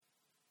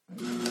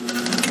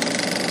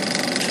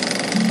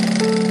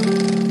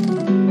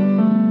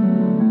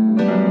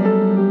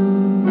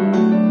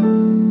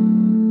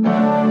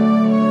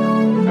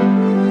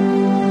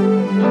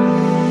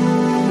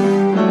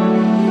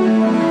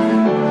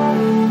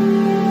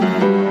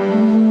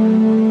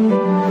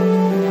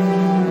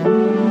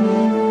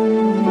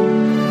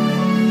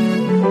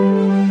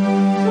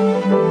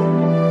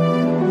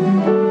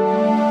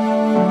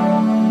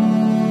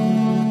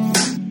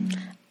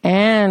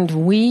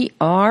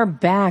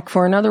back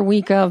for another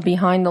week of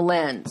Behind the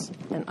Lens.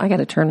 And I got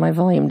to turn my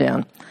volume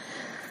down.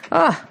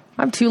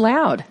 I'm too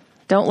loud.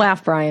 Don't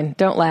laugh, Brian.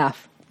 Don't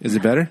laugh. Is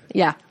it better?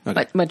 Yeah,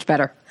 okay. Much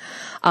better.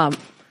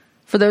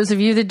 For those of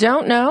you that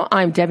don't know,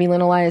 I'm Debbie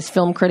Lynn Elias,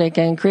 film critic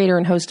and creator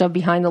and host of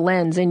Behind the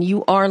Lens, and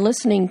you are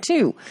listening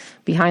to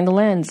Behind the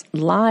Lens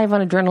live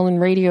on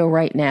Adrenaline Radio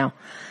right now.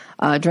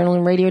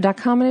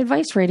 AdrenalineRadio.com and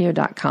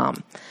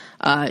AdviceRadio.com.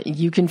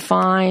 You can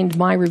find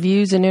my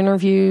reviews and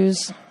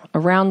interviews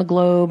around the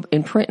globe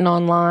in print and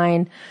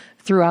online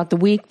throughout the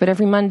week, but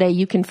every Monday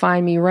you can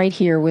find me right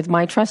here with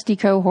my trusty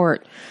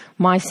cohort,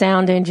 my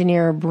sound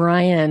engineer,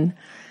 Brian,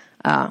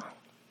 at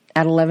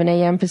 11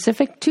 a.m.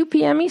 Pacific, 2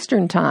 p.m.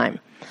 Eastern Time.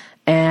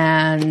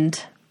 And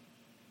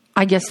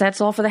I guess that's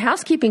all for the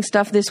housekeeping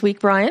stuff this week,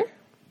 Brian.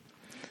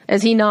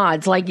 As he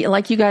nods, like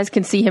you guys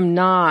can see him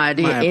nod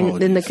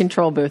in the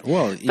control booth.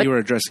 Well, you were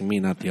addressing me,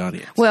 not the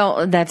audience.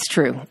 Well, that's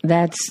true.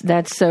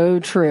 That's so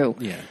true.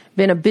 Yeah.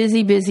 Been a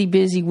busy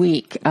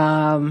week.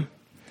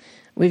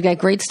 We've got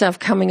great stuff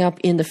coming up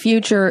in the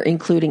future,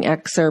 including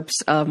excerpts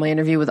of my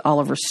interview with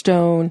Oliver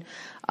Stone.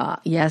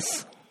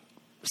 Yes,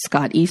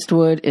 Scott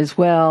Eastwood as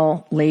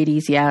well.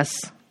 Ladies,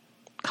 yes.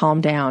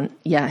 Calm down.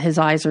 Yeah, his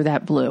eyes are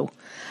that blue.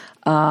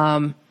 Who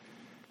else?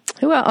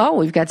 Oh,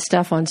 we've got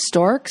stuff on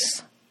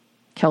Storks,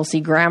 Kelsey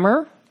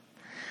Grammer.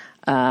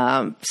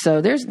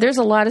 So there's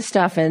a lot of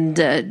stuff. And,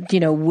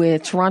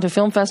 with Toronto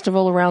Film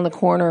Festival around the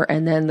corner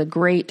and then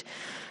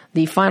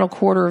the final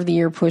quarter of the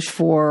year push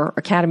for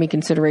Academy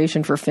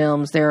consideration for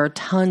films, there are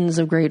tons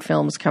of great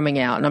films coming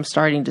out. And I'm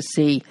starting to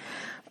see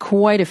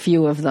quite a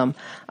few of them.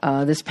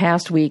 This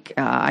past week,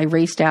 I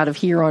raced out of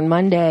here on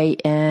Monday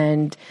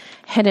and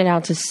headed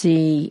out to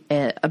see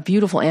a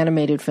beautiful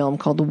animated film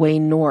called The Way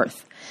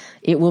North.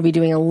 It will be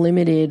doing a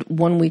limited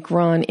 1-week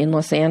run in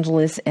Los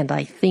Angeles and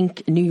I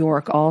think New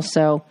York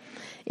also.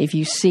 If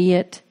you see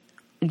it,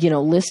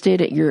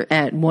 listed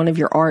at one of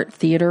your art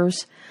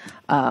theaters,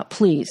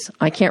 please,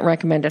 I can't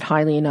recommend it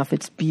highly enough.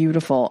 It's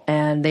beautiful,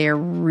 and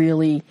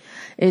it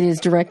is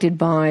directed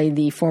by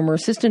the former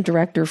assistant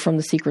director from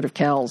The Secret of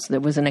Kells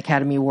that was an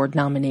Academy Award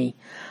nominee,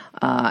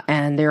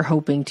 and they're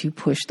hoping to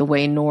push The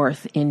Way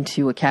North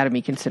into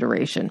Academy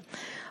consideration.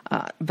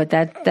 But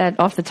that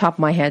off the top of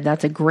my head,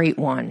 that's a great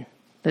one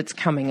that's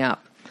coming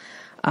up.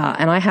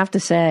 And I have to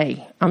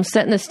say, I'm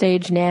setting the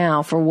stage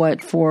now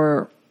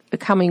for the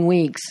coming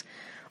weeks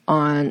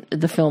on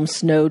the film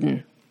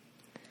Snowden.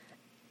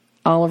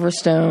 Oliver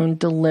Stone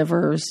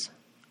delivers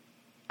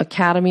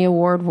Academy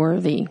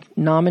Award-worthy,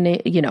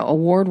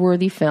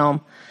 award-worthy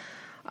film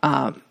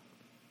on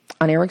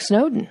Eric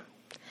Snowden.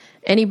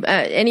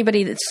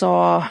 Anybody that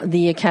saw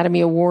the Academy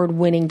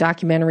Award-winning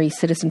documentary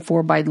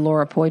Citizen4 by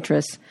Laura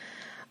Poitras,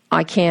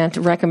 I can't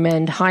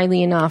recommend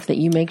highly enough that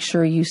you make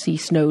sure you see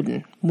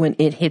Snowden when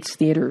it hits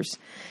theaters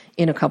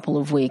in a couple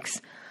of weeks.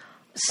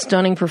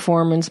 Stunning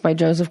performance by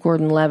Joseph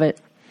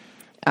Gordon-Levitt.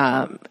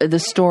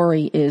 The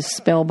story is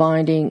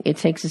spellbinding. It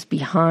takes us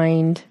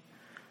behind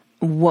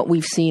what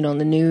we've seen on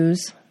the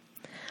news.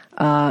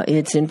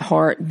 It's in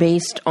part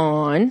based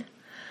on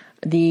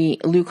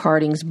the Luke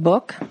Harding's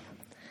book.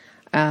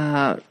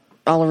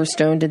 Oliver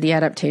Stone did the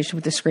adaptation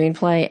with the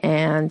screenplay,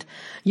 and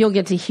you'll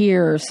get to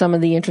hear some of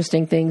the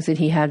interesting things that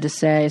he had to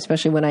say,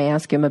 especially when I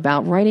ask him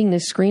about writing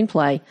this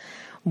screenplay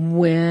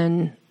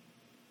when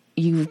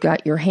you've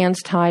got your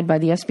hands tied by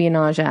the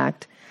Espionage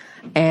Act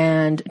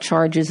and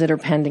charges that are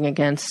pending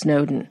against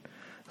Snowden,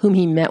 whom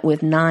he met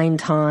with 9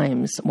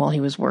 times while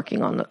he was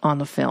working on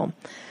the film.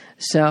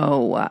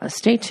 So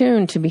stay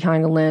tuned to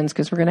Behind the Lens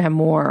because we're going to have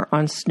more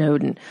on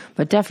Snowden.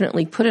 But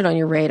definitely put it on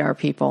your radar,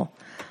 people.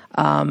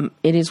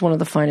 It is one of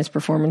the finest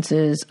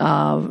performances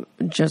of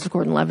Joseph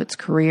Gordon-Levitt's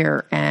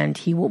career, and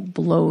he will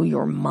blow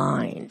your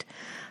mind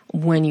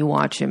when you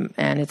watch him.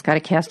 And it's got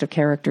a cast of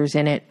characters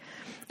in it,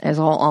 as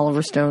all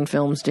Oliver Stone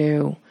films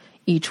do.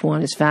 Each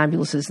one is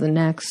fabulous as the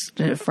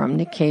next, from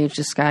Nick Cage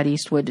to Scott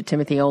Eastwood to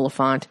Timothy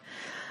Olyphant.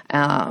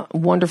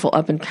 Wonderful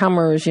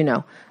up-and-comers,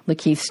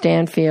 Lakeith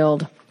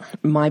Stanfield,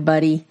 my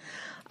buddy.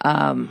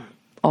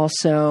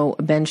 Also,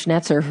 Ben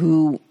Schnetzer,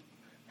 who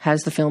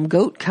has the film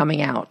Goat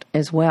coming out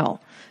as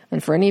well.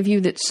 And for any of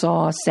you that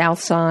saw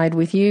South Side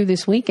with You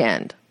this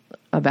weekend,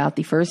 about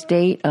the first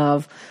date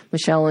of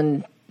Michelle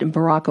and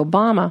Barack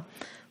Obama,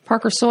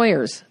 Parker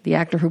Sawyers, the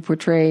actor who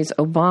portrays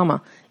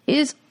Obama,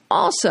 is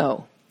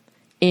also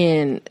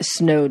in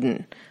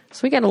Snowden.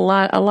 So we got a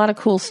lot of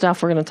cool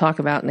stuff we're going to talk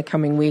about in the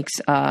coming weeks,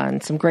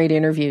 and some great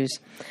interviews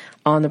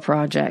on the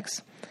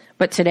projects.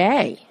 But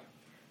today,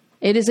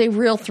 it is a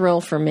real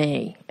thrill for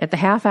me. At the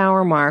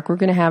half-hour mark, we're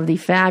going to have the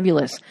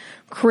fabulous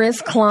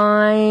Chris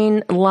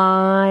Klein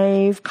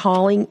live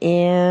calling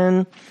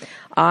in.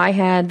 I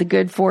had the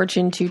good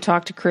fortune to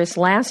talk to Chris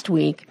last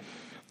week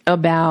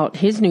about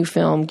his new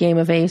film, Game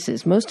of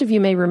Aces. Most of you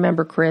may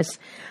remember Chris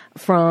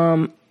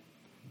from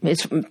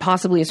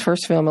possibly his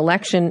first film,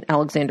 Election,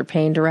 Alexander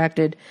Payne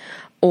directed,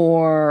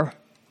 or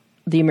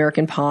the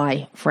American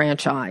Pie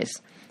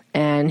franchise,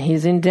 and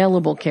his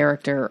indelible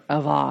character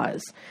of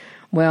Oz.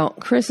 Well,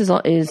 Chris is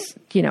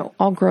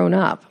all grown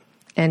up,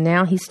 and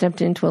now he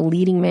stepped into a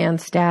leading man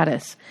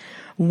status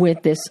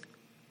with this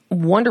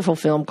wonderful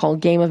film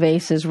called Game of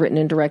Aces, written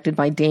and directed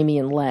by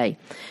Damian Lay.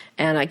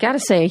 And I got to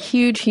say a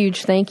huge,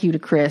 huge thank you to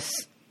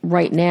Chris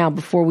right now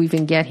before we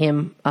even get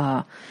him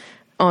on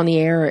the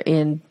air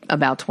in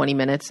about 20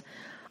 minutes.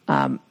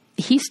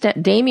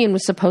 Damian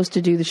was supposed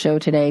to do the show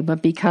today,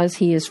 but because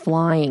he is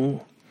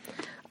flying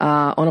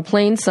on a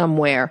plane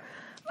somewhere,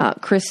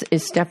 Chris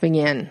is stepping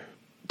in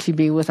to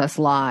be with us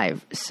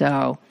live.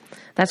 So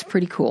that's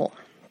pretty cool.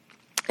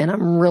 And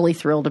I'm really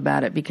thrilled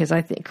about it because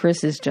I think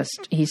Chris is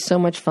he's so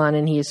much fun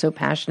and he is so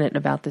passionate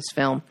about this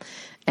film.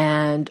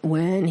 And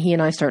when he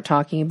and I start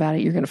talking about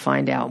it, you're going to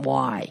find out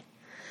why.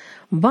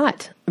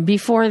 But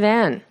before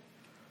then,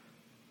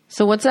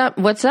 so what's up?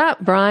 What's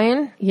up,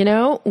 Brian? You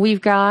know, we've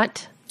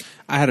got...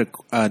 I had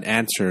an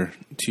answer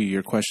to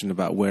your question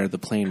about where the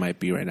plane might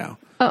be right now.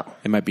 Oh.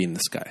 It might be in the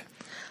sky.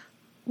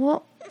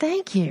 Well,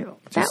 thank you.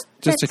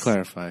 Just to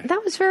clarify.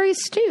 That was very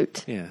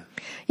astute. Yeah.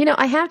 You know,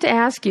 I have to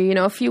ask you,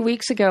 a few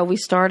weeks ago we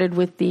started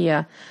with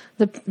the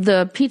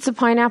pizza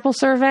pineapple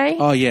survey.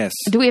 Oh, yes.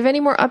 Do we have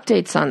any more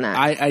updates on that?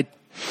 I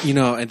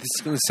and this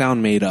is going to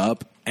sound made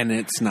up, and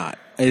it's not.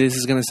 This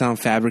is going to sound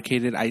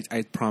fabricated.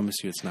 I promise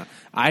you it's not.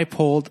 I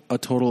polled a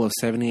total of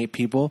 78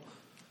 people.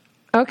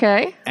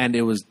 Okay. And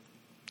it was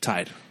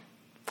tied.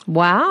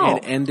 Wow.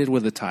 It ended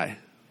with a tie.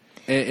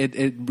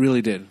 It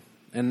really did.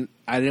 And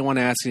I didn't want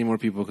to ask any more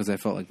people because I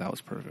felt like that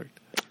was perfect.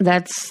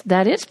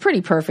 That is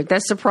pretty perfect.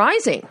 That's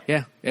surprising.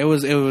 Yeah, it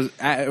was for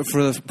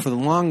the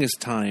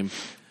longest time.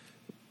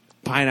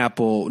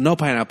 No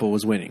pineapple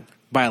was winning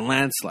by a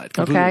landslide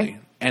completely. Okay.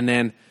 And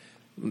then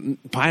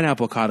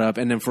pineapple caught up,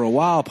 and then for a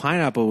while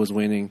pineapple was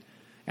winning,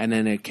 and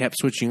then it kept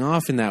switching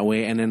off in that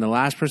way. And then the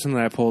last person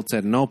that I polled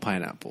said no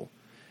pineapple.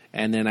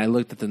 And then I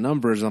looked at the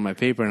numbers on my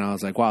paper, and I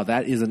was like, wow,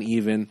 that isn't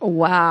even.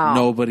 Wow.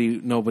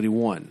 Nobody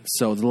won.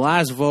 So the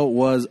last vote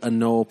was a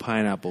no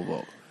pineapple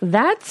vote.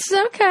 That's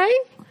okay.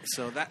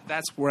 So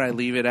that's where I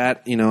leave it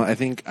at. I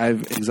think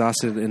I've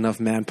exhausted enough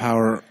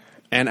manpower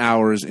and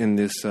hours in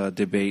this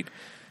debate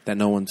that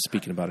no one's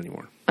speaking about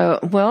anymore.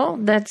 Well,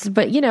 but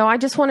I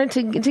just wanted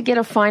to get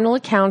a final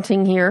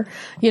accounting here.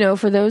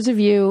 For those of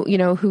you,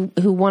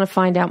 who want to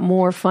find out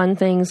more fun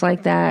things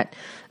like that,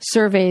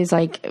 surveys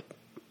like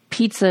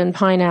pizza and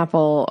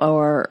pineapple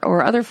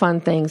or other fun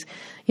things,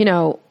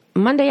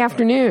 Monday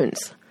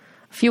afternoons,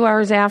 a few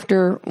hours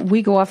after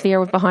we go off the air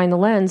with Behind the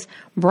Lens,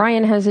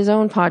 Brian has his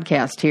own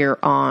podcast here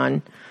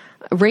on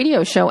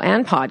radio show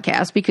and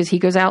podcast because he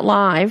goes out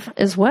live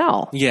as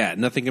well. Yeah,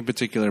 Nothing in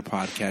Particular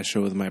podcast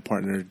show with my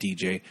partner,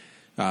 DJ.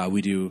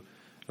 We do,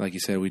 like you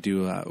said,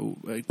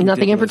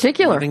 Nothing in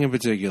Particular. Nothing in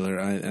Particular.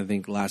 I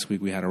think last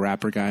week we had a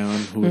rapper guy on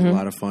who was a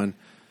lot of fun,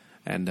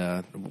 and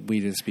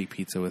we didn't speak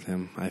pizza with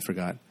him. I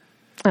forgot.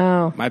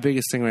 Oh. My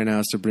biggest thing right now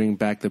is to bring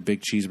back the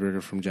big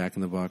cheeseburger from Jack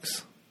in the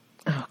Box.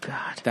 Oh,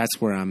 God. That's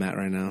where I'm at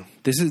right now.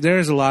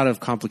 There's a lot of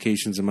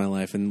complications in my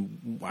life,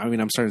 and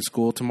I'm starting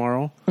school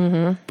tomorrow,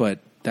 but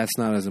that's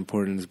not as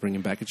important as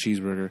bringing back a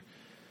cheeseburger.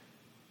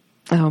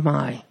 Oh,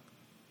 my.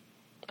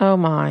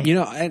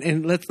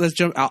 And let's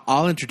jump.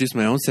 I'll introduce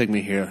my own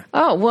segment here.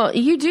 Oh, well,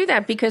 you do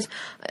that because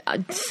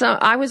so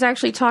I was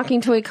actually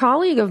talking to a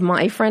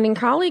friend and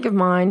colleague of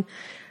mine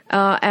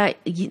at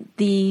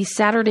the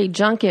Saturday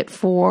junket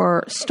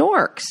for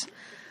Storks,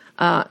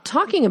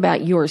 talking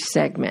about your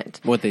segment.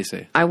 What they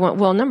say? Number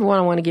one,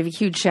 I want to give a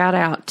huge shout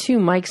out to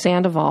Mike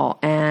Sandoval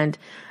and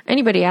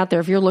anybody out there.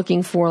 If you're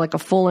looking for like a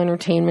full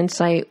entertainment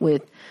site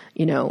with,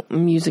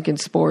 music and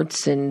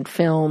sports and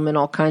film and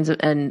all kinds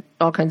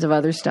of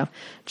other stuff,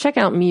 check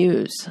out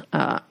Muse,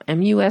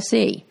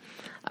 MUSE.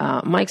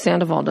 Mike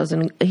Sandoval does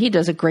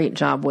a great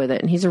job with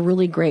it, and he's a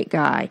really great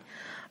guy.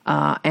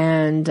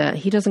 And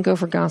he doesn't go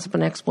for gossip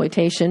and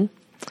exploitation,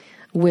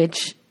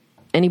 which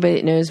anybody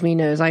that knows me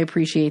knows I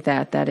appreciate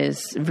that. That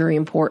is very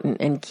important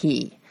and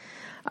key.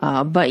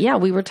 But yeah,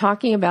 we were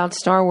talking about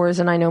Star Wars,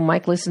 and I know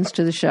Mike listens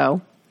to the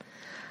show.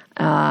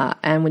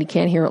 And when he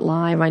can't hear it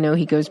live, I know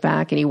he goes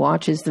back and he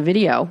watches the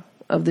video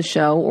of the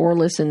show or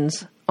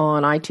listens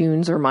on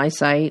iTunes or my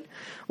site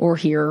or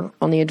here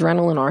on the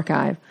Adrenaline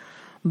Archive.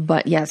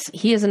 But yes,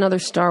 he is another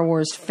Star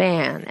Wars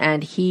fan,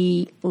 and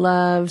he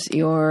loves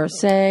your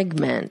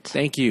segment.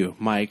 Thank you,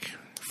 Mike,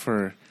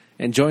 for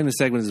enjoying the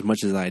segment as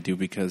much as I do,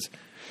 because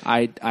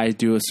I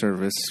do a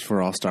service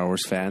for all Star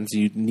Wars fans.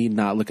 You need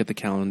not look at the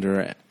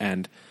calendar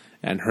and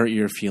hurt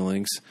your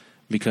feelings,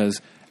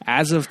 because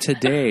as of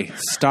today,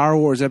 Star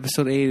Wars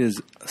Episode 8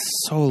 is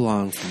so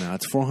long from now.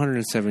 It's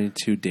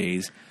 472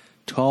 days,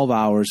 12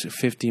 hours,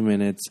 50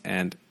 minutes,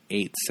 and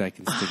 8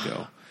 seconds to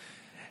go.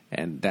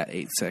 And that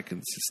 8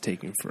 seconds is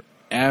taking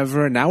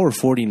forever. Now we're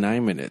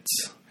 49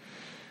 minutes.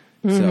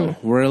 So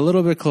we're a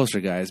little bit closer,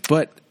 guys.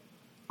 But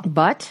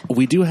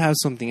we do have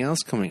something else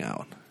coming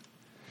out.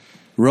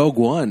 Rogue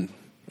One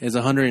is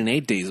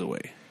 108 days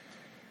away.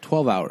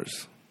 12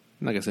 hours.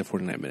 I'm not going to say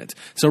 49 minutes.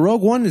 So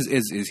Rogue One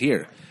is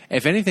here.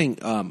 If anything,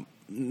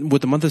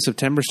 with the month of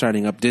September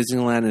starting up,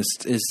 Disneyland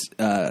is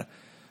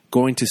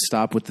going to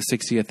stop with the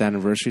 60th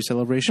anniversary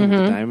celebration, with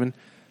the Diamond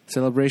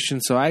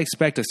celebration. So I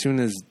expect as soon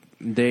as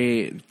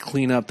they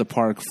clean up the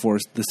park for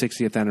the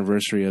 60th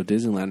anniversary of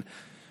Disneyland,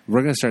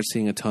 we're going to start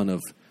seeing a ton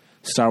of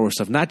Star Wars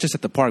stuff, not just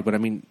at the park, but I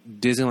mean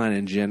Disneyland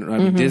in general. I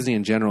mean, Disney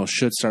in general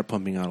should start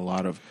pumping out a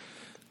lot of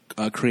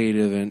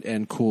creative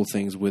and cool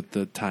things with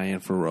the tie-in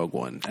for Rogue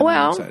One. And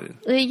well,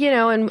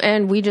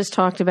 and we just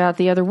talked about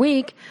the other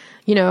week,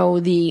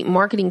 the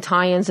marketing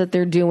tie-ins that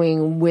they're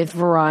doing with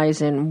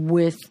Verizon,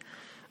 with,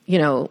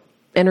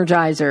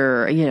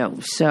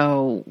 Energizer,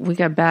 so we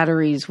got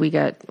batteries, with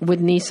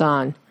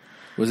Nissan.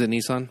 Was it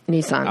Nissan?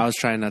 Nissan. I was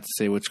trying not to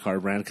say which car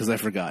brand because I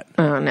forgot.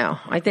 Oh, no.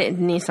 I think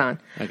Nissan.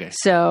 Okay.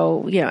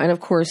 So, and of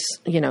course,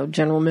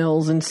 General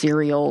Mills and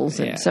cereals.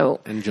 And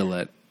and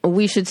Gillette.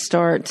 We should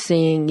start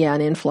seeing, an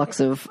influx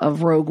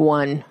of Rogue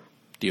One.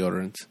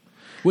 Deodorants.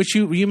 Which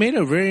you made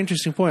a very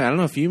interesting point. I don't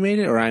know if you made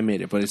it or I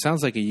made it, but it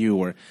sounds like a you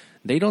where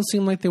they don't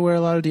seem like they wear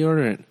a lot of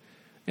deodorant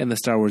in the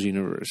Star Wars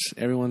universe.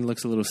 Everyone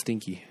looks a little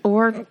stinky.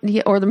 Or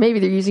maybe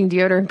they're using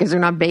deodorant because they're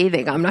not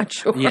bathing. I'm not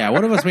sure. Yeah,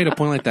 one of us made a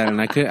point like that,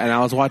 and I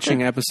was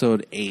watching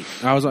episode 8.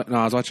 I was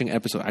watching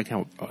episode.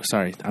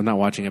 I'm not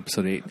watching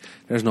episode 8.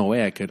 There's no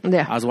way I could.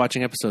 Yeah. I was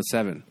watching episode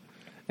 7,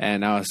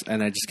 and I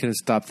just couldn't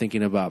stop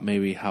thinking about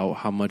maybe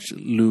how much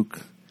Luke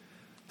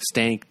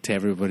stank to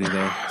everybody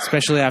there,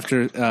 especially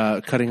after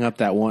cutting up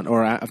that one,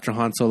 or after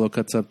Han Solo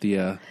cuts up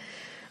the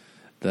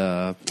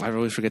I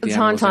always forget the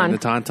animal's name, the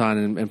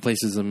Tauntaun, and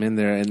places them in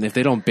there. And if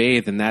they don't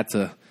bathe, then that's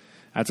a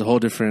whole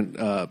different.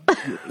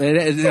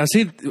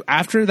 See,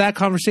 after that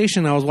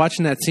conversation, I was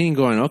watching that scene,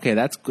 going, "Okay,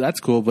 that's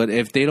cool." But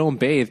if they don't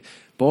bathe,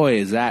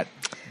 boy,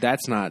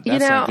 that's not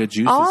good juices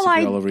to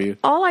be all over you.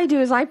 All I do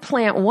is I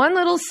plant one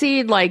little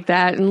seed like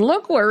that, and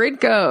look where it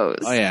goes.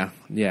 Oh yeah.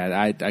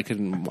 I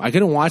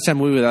couldn't watch that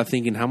movie without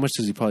thinking, how much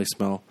does he probably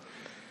smell?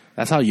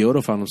 That's how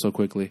Yoda found him so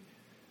quickly.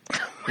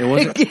 It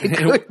wasn't.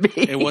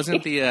 It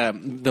wasn't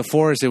the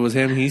forest. It was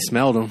him. He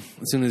smelled him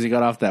as soon as he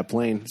got off that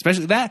plane.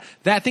 Especially that.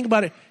 Think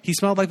about it. He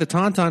smelled like the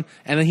Tauntaun,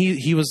 and then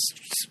he was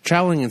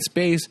traveling in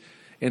space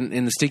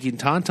in the sticky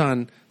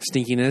Tauntaun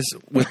stinkiness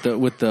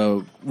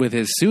with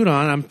his suit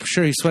on. I'm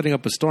sure he's sweating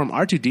up a storm.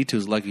 R2-D2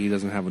 is lucky he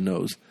doesn't have a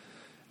nose.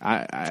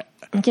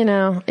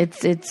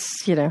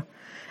 It's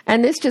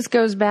and this just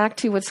goes back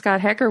to what Scott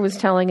Hecker was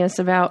telling us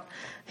about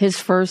his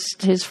first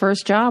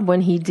job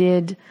when he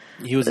did.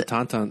 He was a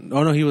Tauntaun.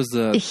 Oh no, he was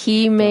the.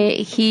 He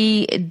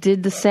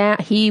did the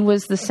sound. He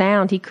was the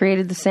sound. He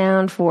created the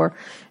sound for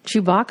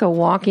Chewbacca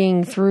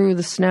walking through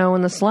the snow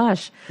and the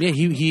slush. Yeah,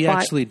 he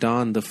actually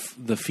donned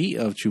the feet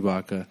of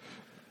Chewbacca.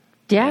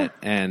 Yeah,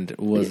 and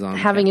was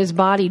having his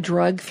body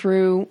drugged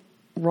through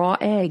raw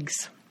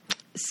eggs.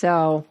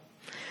 So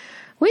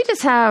we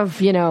just have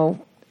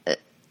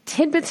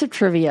tidbits of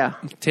trivia.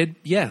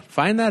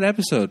 Find that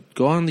episode.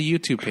 Go on the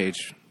YouTube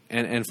page.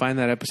 And find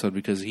that episode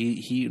because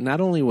he not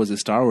only was it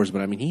Star Wars,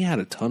 but I mean he had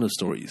a ton of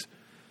stories.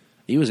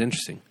 He was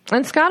interesting.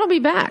 And Scott will be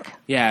back.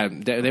 Yeah,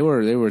 they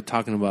were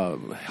talking about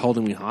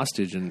holding me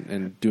hostage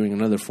and doing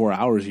another 4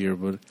 hours here.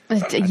 But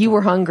you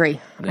were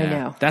hungry. Yeah, I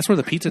know. That's where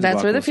the pizza.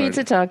 That's where the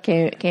pizza talk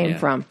came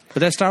from.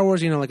 But that Star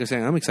Wars, like I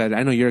said, I'm excited.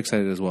 I know you're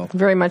excited as well.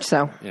 Very much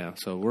so. Yeah,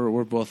 so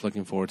we're both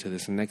looking forward to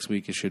this. And next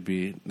week it should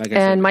be like I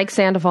said. And Mike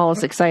Sandoval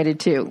is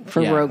excited too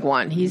for Rogue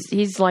One.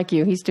 He's like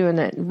you. He's doing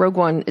it. Rogue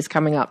One is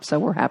coming up, so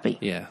we're happy.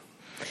 Yeah.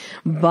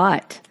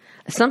 But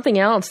something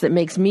else that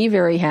makes me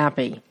very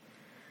happy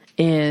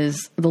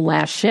is The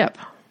Last Ship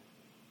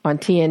on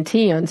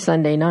TNT on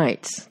Sunday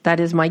nights. That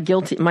is my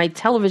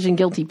television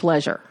guilty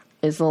pleasure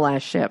is The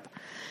Last Ship.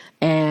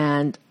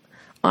 And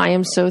I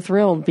am so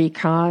thrilled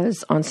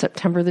because on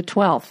September the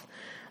 12th,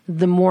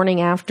 the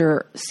morning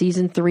after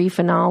season 3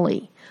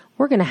 finale,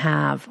 we're going to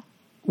have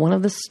one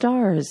of the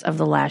stars of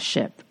The Last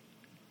Ship.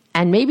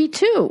 And maybe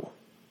 2.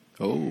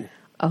 Oh,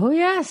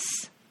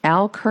 yes.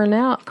 Al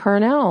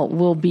Cornell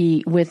will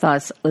be with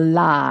us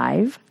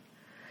live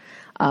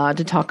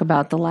to talk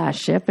about The Last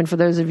Ship. And for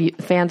those of you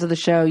fans of the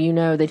show, you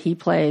know that he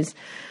plays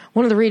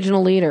one of the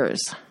regional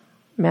leaders,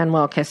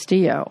 Manuel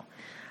Castillo.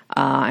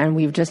 And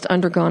we've just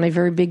undergone a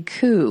very big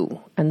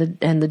coup and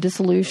the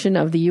dissolution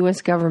of the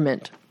U.S.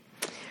 government.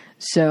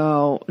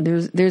 So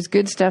there's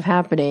good stuff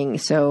happening.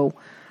 So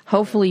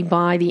hopefully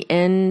by the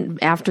end,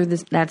 after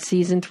that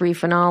season 3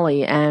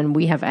 finale, and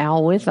we have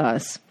Al with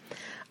us,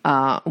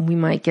 we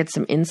might get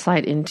some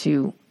insight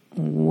into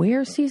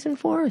where season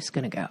 4 is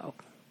going to go.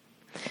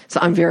 So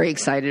I'm very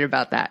excited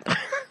about that.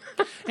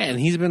 And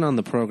he's been on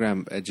the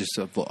program just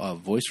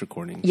voice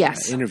recordings,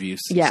 interviews,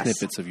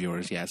 snippets of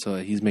yours. Yeah, so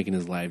he's making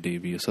his live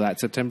debut. So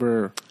that's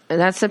September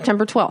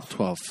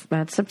 12th.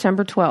 That's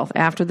September 12th,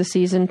 after the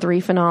season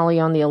 3 finale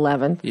on the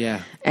 11th.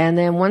 Yeah. And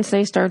then once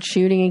they start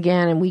shooting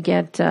again and we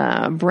get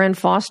Bren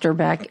Foster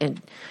back,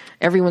 and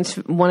everyone's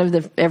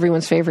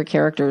favorite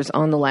characters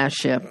on The Last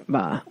Ship,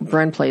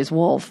 Bren plays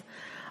Wolf.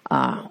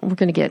 We're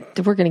gonna get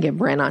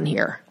Bren on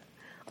here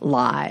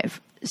live.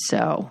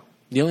 So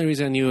the only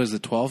reason I knew it was the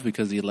 12th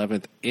because the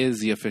 11th is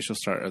the official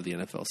start of the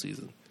NFL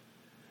season.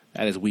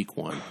 That is week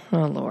 1.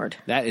 Oh Lord,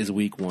 that is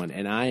week 1,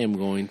 and I am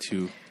going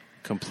to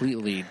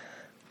completely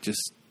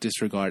just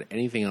disregard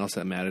anything else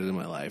that matters in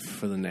my life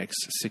for the next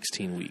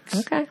 16 weeks.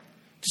 Okay,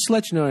 just to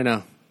let you know right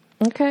now.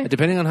 Okay.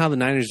 Depending on how the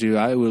Niners do,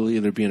 I will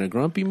either be in a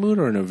grumpy mood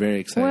or in a very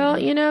excited Well,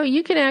 mood.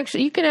 you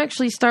can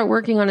actually start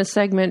working on a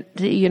segment,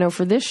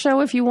 for this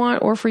show if you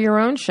want, or for your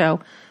own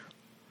show.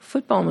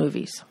 Football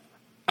movies.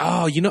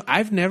 Oh,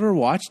 I've never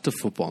watched a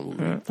football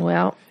movie.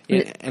 Well,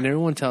 And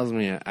everyone tells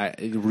me,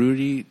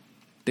 Rudy,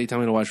 they tell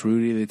me to watch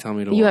Rudy, they tell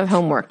me to watch. You have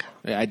homework.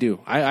 Yeah, I do.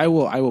 I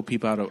will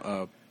peep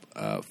out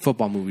a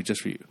football movie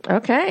just for you.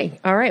 Okay.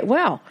 All right.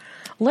 Well,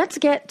 let's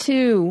get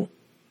to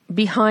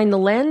Behind the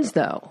Lens,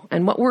 though,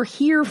 and what we're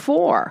here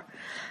for.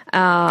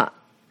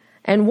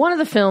 And one of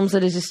the films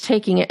that is just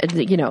taking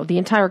the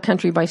entire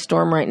country by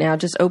storm right now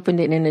just opened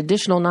in an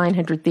additional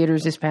 900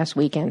 theaters this past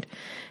weekend.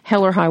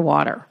 Hell or High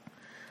Water.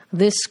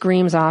 This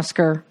screams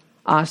Oscar,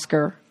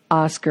 Oscar,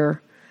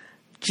 Oscar.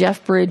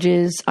 Jeff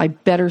Bridges, I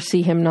better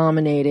see him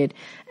nominated.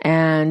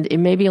 And it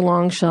may be a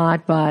long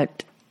shot,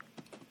 but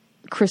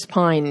Chris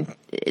Pine,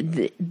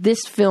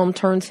 this film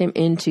turns him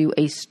into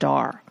a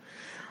star.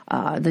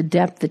 The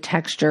depth, the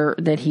texture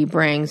that he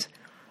brings.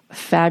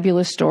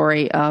 Fabulous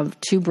story of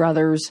two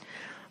brothers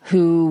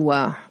who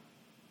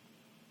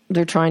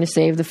they're trying to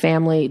save the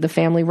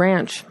family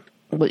ranch.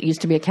 What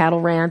used to be a cattle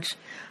ranch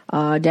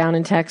down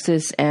in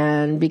Texas,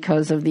 and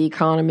because of the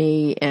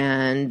economy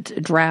and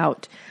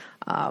drought,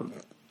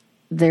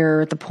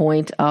 they're at the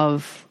point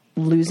of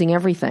losing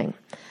everything.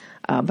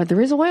 But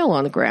there is oil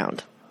on the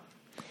ground.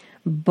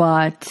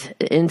 But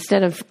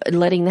instead of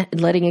letting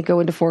it go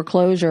into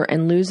foreclosure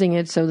and losing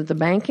it so that the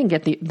bank can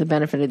get the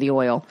benefit of the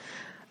oil,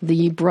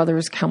 the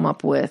brothers come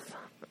up with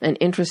an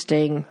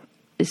interesting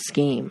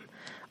scheme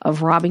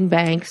of robbing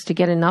banks to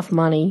get enough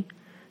money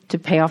to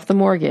pay off the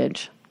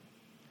mortgage.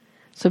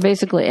 So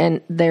basically,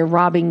 and they're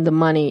robbing the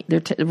money,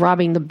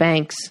 robbing the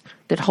banks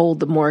that hold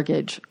the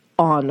mortgage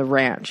on the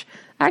ranch.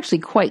 Actually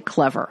quite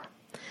clever.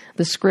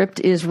 The script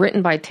is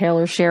written by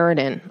Taylor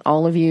Sheridan.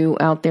 All of you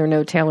out there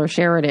know Taylor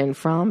Sheridan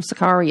from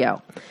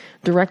Sicario.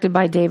 Directed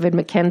by David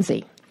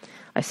Mackenzie.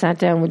 I sat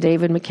down with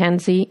David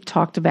Mackenzie,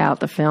 talked about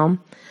the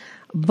film,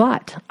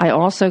 but I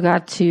also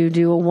got to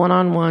do a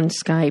one-on-one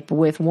Skype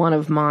with one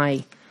of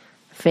my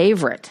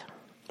favorite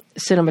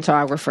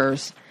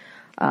cinematographers,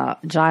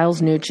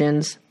 Giles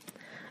Nugent.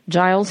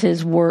 Giles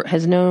has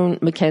known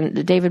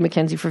David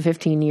Mackenzie for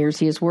 15 years.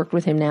 He has worked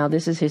with him now.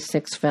 This is his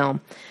 6th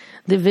film.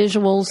 The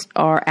visuals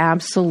are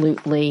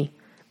absolutely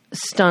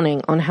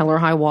stunning on Hell or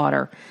High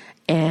Water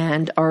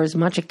and are as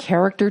much a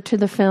character to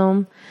the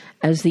film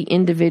as the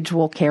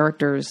individual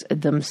characters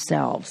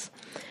themselves.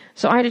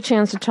 So I had a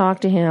chance to talk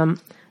to him,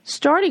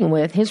 starting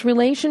with his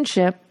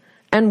relationship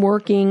and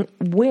working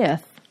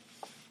with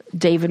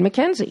David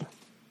Mackenzie.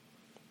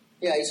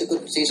 Yeah, he's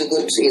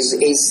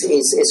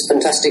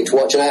fantastic to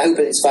watch, and I hope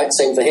it's the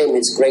same for him.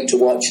 It's great to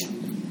watch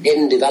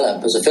him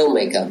develop as a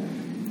filmmaker,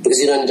 because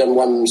he'd only done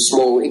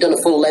he'd done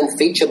a full-length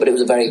feature, but it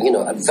was a very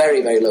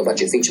very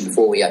low-budget feature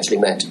before we actually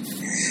met.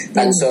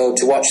 And so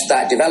to watch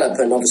that develop,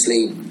 and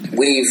obviously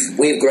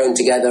we've grown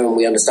together and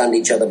we understand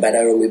each other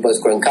better, and we've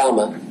both grown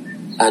calmer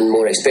and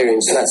more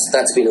experienced. So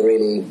that's been a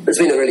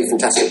really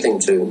fantastic thing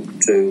to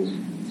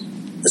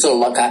sort of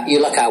luck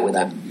out with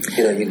that.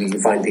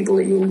 You find people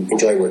that you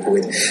enjoy working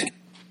with.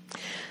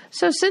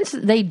 So since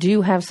they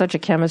do have such a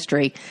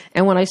chemistry,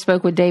 and when I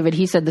spoke with David,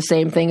 he said the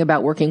same thing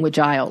about working with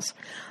Giles.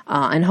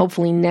 And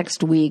hopefully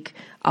next week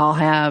I'll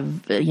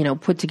have,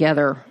 put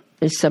together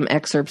some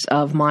excerpts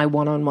of my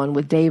one-on-one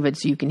with David,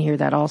 so you can hear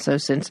that also,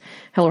 since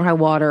Hell or High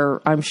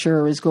Water, I'm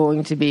sure, is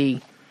going to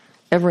be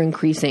ever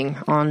increasing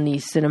on the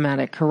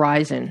cinematic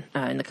horizon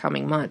in the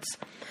coming months.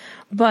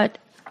 But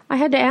I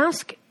had to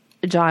ask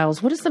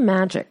Giles, what is the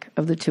magic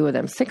of the two of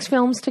them? 6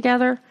 films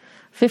together,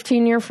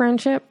 15-year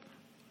friendship?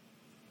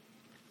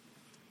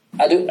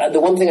 The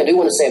one thing I do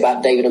want to say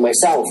about David and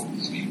myself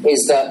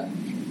is that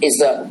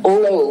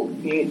although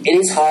it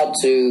is hard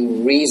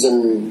to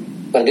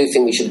reason, but I do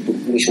think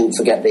we shouldn't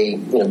forget the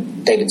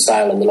David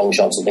style and the long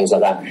shots and things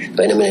like that.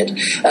 But in a minute,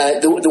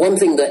 the one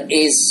thing that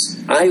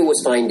I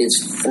always find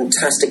is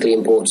fantastically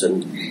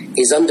important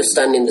is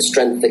understanding the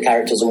strength of the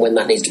characters and when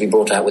that needs to be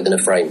brought out within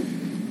a frame.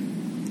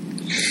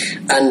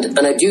 And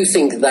I do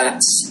think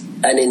that's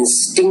an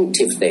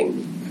instinctive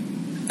thing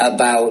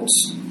about,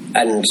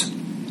 and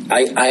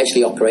I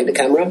actually operate the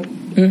camera,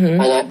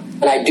 and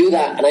I do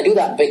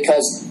that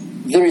because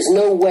there is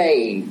no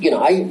way,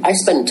 I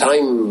spend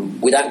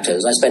time with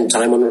actors. I spend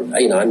time on,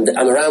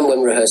 I'm around when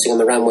we're rehearsing,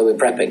 I'm around when we're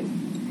prepping.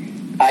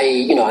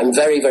 I'm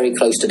very, very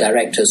close to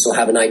directors, so I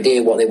have an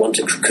idea what they want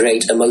to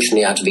create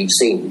emotionally out of each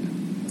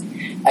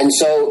scene. And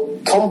so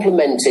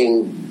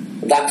complementing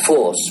that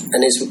force,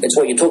 and it's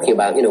what you're talking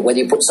about, whether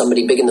you put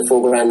somebody big in the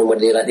foreground and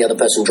whether you let the other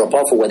person drop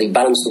off, or whether you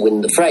balance the wind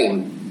in the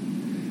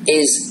frame,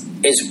 is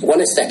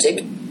one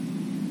aesthetic,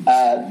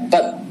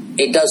 but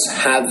it does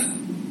have,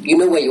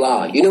 where you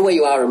are. You know where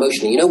you are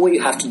emotionally. You know what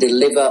you have to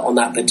deliver on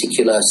that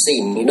particular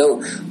scene. You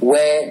know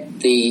where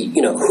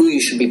who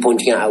you should be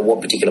pointing out at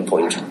what particular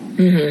point.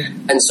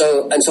 Mm-hmm. And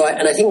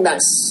I think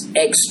that's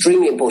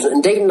extremely important.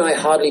 And David and I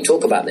hardly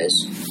talk about this.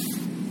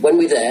 When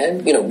we're there,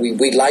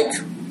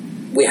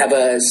 we have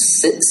a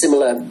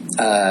similar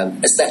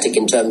aesthetic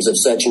in terms of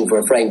searching for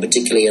a frame,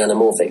 particularly in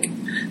anamorphic.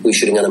 were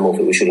shooting anamorphic,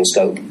 we were shooting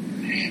scope.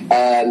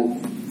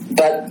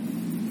 But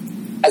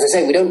as I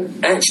say, we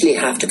don't actually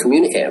have to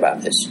communicate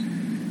about this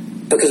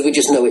because we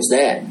just know it's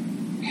there.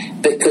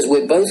 Because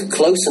we're both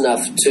close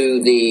enough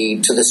to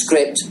the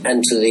script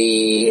and to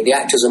the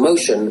actor's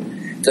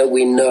emotion that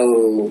we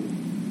know,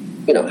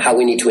 how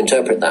we need to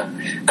interpret that.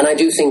 And I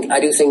do think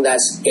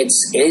it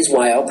is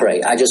why I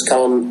operate. I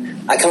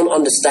can't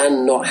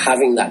understand not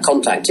having that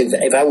contact.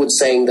 If I was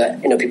saying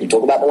that, people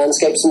talk about the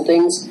landscapes and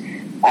things,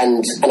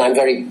 and I'm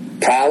very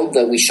proud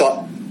that we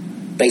shot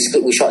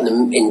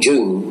in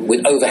June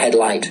with overhead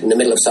light in the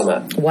middle of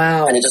summer.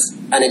 Wow. And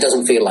it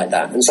doesn't feel like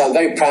that. And so I'm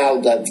very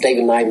proud that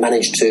David and I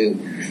managed to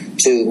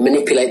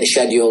manipulate the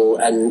schedule,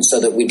 and so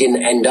that we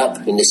didn't end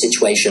up in this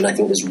situation. I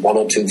think there's one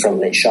or two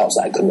front-lit shots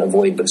that I couldn't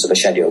avoid because of the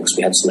schedule, because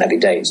we had some heavy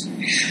days.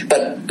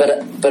 But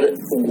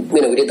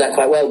we did that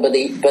quite well. But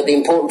the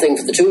important thing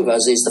for the two of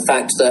us is the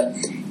fact that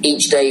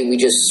each day we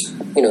just,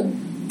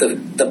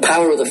 the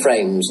power of the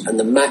frames and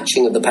the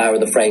matching of the power of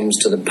the frames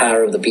to the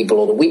power of the people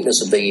or the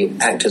weakness of the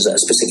actors at a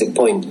specific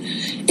point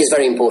is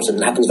very important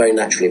and happens very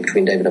naturally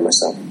between David and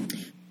myself.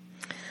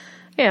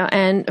 Yeah,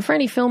 and for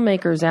any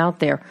filmmakers out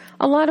there,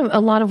 a lot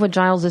of what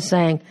Giles is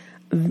saying,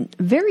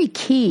 very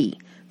key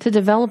to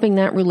developing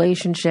that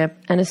relationship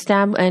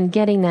and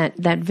getting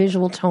that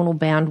visual tonal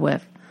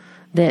bandwidth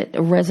that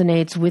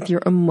resonates with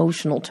your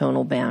emotional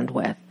tonal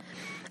bandwidth.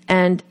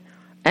 And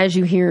as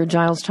you hear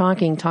Giles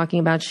talking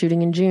about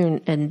shooting in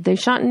June, and they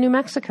shot in New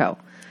Mexico.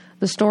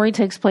 The story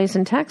takes place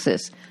in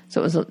Texas.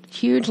 So it was a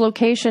huge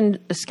location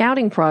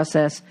scouting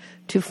process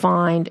to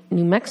find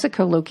New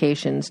Mexico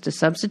locations to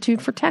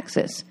substitute for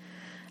Texas.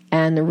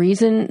 And the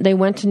reason they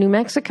went to New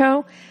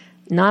Mexico,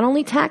 not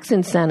only tax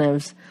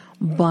incentives,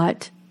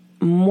 but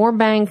more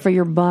bang for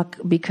your buck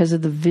because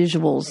of the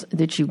visuals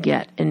that you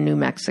get in New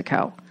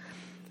Mexico.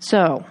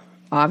 So,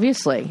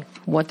 obviously,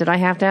 what did I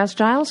have to ask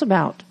Giles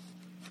about?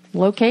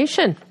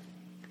 Location.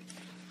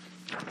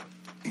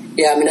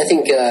 Yeah, I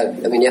think you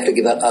have to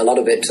give a lot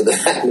of it to the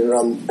fact that we're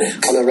on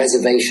a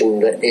reservation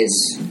that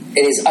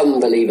is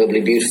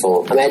unbelievably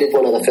beautiful. I did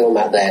one other film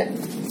out there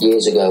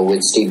years ago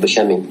with Steve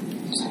Buscemi.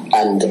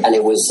 And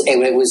it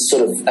was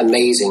sort of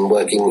amazing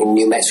working in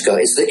New Mexico.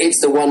 It's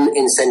the one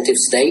incentive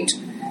state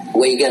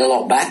where you get a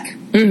lot back.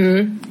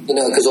 Mm-hmm.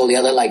 Because all the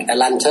other, like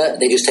Atlanta,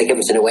 they just take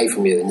everything away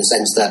from you in the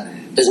sense that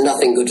there's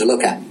nothing good to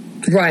look at.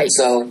 Right.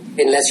 So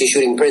unless you're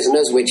shooting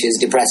Prisoners, which is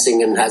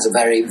depressing and has a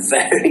very,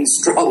 very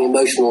strong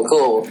emotional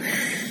core,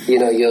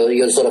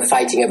 you're sort of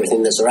fighting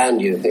everything that's around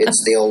you.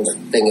 It's the old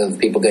thing of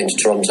people going to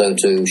Toronto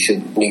to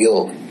shoot New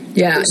York.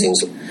 Yeah. It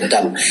seems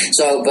dumb.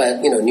 So, but,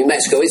 New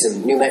Mexico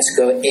isn't. New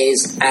Mexico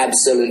is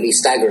absolutely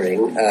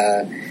staggering.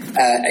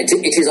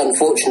 It is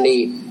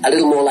unfortunately a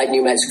little more like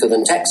New Mexico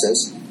than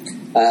Texas.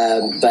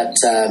 But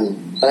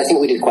I think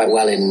we did quite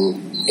well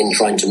in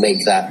trying to make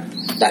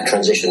that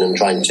transition and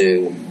trying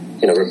to,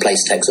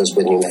 replace Texas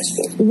with New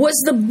Mexico. Was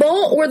the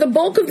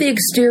bulk of the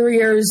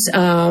exteriors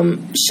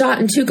shot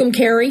in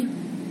Tucumcari?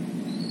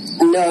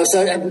 No,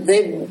 so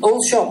they all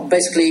shot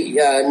basically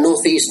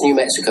northeast New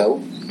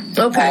Mexico.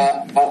 Okay.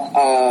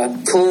 Our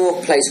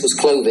core place was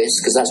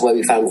Clovis, because that's where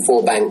we found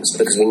 4 banks,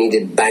 because we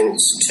needed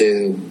banks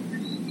to,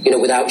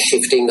 without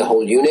shifting the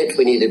whole unit,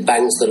 we needed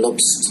banks that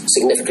looked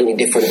significantly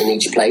different in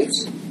each place.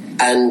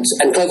 And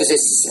Clovis is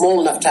a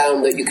small enough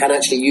town that you can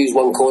actually use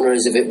one corner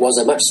as if it was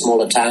a much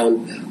smaller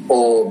town,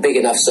 or big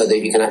enough so that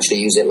you can actually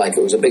use it like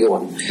it was a bigger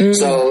one. Mm.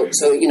 So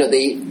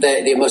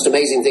the most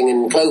amazing thing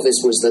in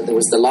Clovis was that there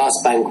was the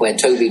last bank where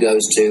Toby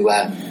goes to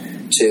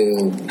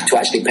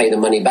actually pay the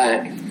money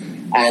back.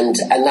 And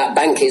that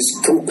bank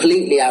is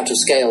completely out of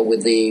scale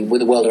with the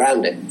world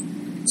around it.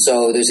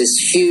 So there's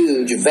this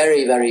huge,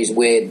 very, very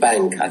weird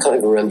bank. I can't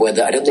even remember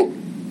whether. I don't think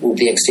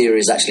the exterior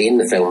is actually in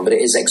the film, but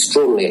it is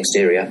extraordinary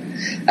exterior.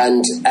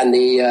 And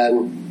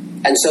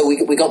so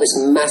we got this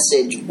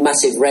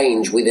massive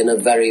range within a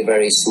very,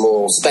 very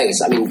small space.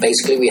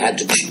 Basically we had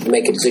to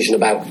make a decision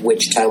about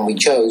which town we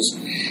chose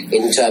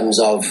in terms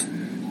of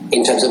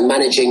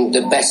managing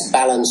the best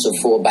balance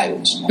of 4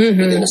 banks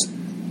within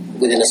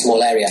a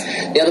small area.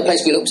 The other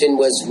place we looked in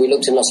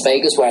Las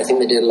Vegas, where I think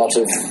they did a lot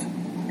of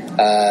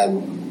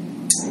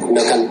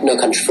No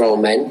Country for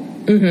Old Men.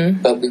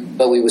 Mm-hmm.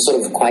 But we were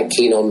sort of quite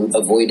keen on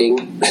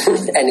avoiding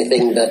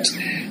anything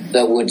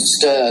that would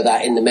stir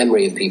that in the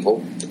memory of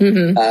people.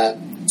 Mm-hmm.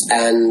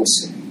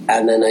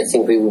 And then I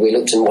think we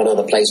looked in one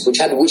other place which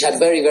had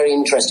very, very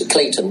interesting,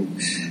 Clayton,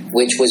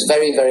 which was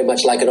very, very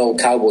much like an old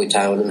cowboy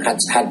town and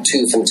had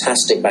 2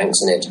 fantastic banks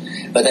in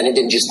it. But then it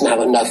didn't just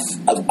have enough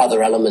of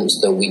other elements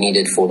that we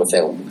needed for the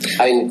film.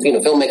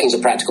 Filmmaking's a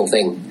practical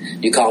thing.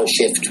 We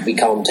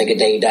can't take a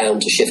day down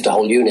to shift a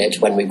whole unit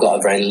when we've got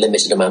a very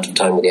limited amount of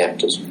time with the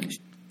actors.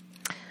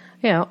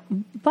 Yeah,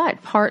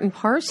 but part and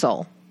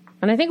parcel,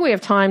 and I think we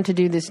have time to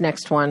do this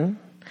next one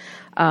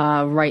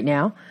right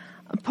now.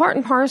 Part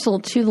and parcel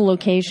to the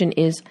location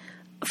is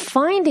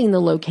finding the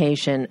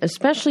location,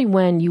 especially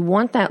when you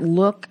want that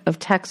look of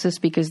Texas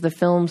because the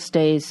film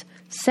stays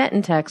set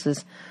in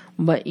Texas,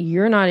 but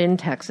you're not in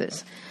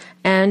Texas.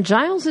 And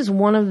Giles is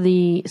one of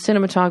the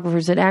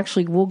cinematographers that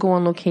actually will go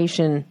on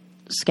location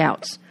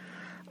scouts,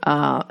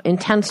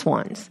 intense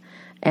ones.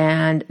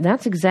 And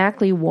that's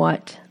exactly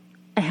what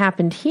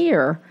happened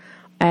here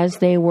as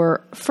they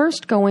were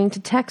first going to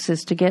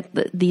Texas to get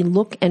the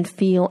look and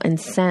feel and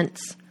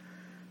sense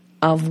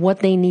of what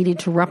they needed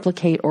to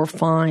replicate or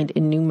find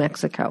in New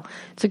Mexico.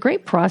 It's a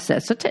great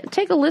process. So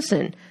take a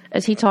listen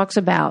as he talks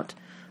about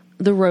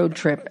the road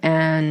trip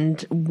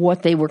and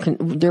what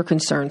their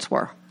concerns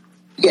were.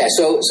 Yeah,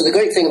 so the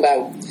great thing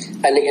about,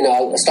 and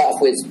I'll start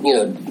off with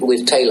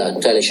with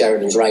Taylor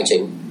Sheridan's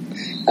writing,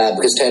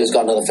 because Taylor's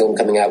got another film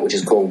coming out which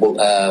is called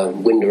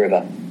Wind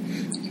River,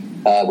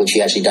 which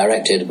he actually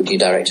directed,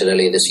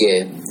 earlier this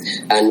year,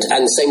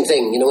 and same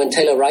thing. When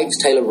Taylor writes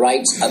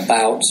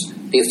about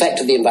the effect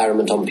of the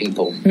environment on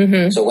people.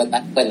 Mm-hmm. So whether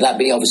that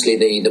be obviously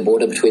the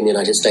border between the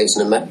United States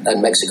and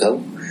Mexico,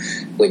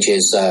 which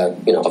is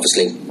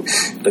obviously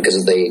because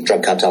of the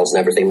drug cartels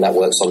and everything that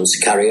works on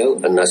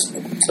Sicario, and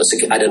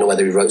I don't know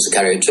whether he wrote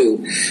Sicario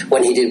 2.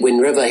 When he did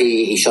Wind River,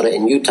 he shot it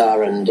in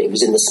Utah, and it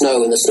was in the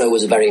snow, and the snow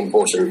was a very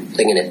important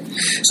thing in it.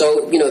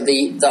 So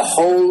the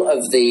whole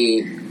of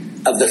the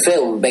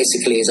film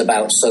basically is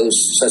about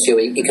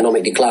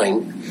socioeconomic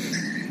decline,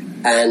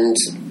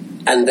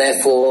 and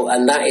therefore,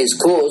 and that is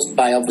caused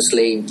by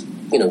obviously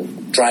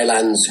dry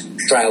lands,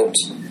 drought,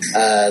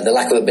 the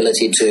lack of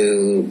ability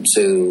to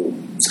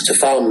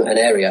farm an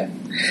area.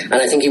 And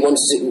I think he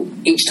wants to,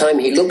 each time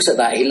he looks at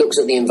that, he looks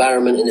at the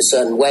environment in a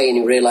certain way, and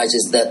he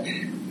realizes that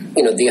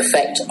the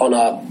effect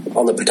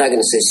on the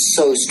protagonist is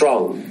so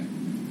strong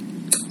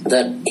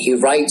that he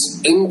writes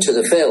into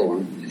the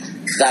film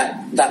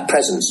that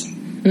presence.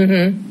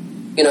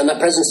 Mm-hmm. And that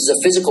presence is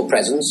a physical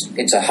presence.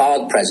 It's a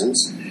hard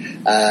presence.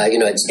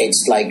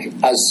 It's like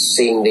us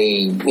seeing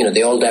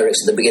the oil derricks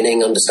at the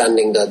beginning,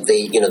 understanding that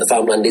the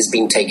farmland is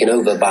being taken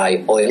over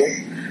by oil,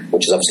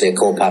 which is obviously a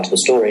core part of the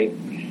story.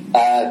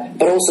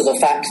 But also the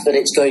fact that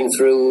it's going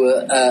through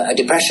a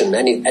depression.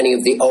 Any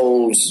of the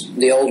old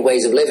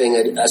ways of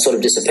living are sort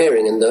of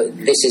disappearing, and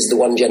this is the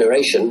one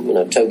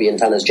generation, Toby and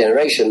Tanner's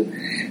generation,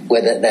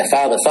 where their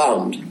father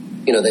farmed.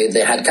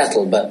 They had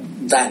cattle, but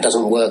that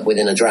doesn't work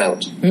within a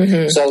drought.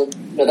 Mm-hmm. So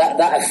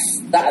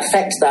that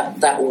affects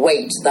that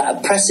weight, that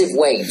oppressive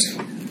weight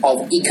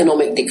of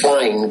economic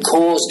decline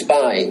caused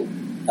by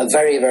a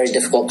very, very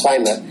difficult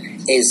climate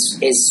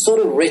is sort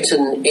of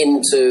written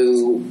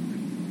into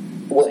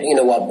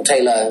what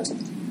Taylor,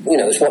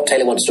 it's what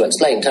Taylor wants to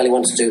explain. Taylor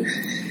wants to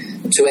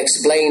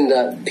explain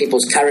that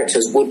people's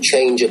characters would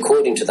change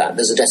according to that.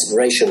 There's a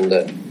desperation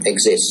that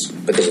exists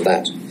because of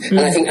that.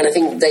 Mm. And I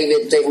think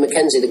David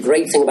Mackenzie, the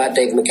great thing about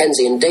David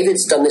Mackenzie, and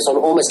David's done this on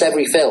almost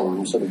every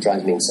film, sort of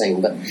drives me insane,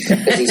 but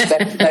he's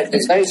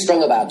very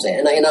strong about it.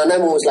 And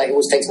I'm always it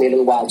always takes me a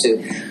little while to,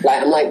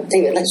 I'm like,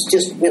 David, let's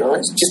just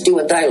deal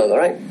with dialogue, all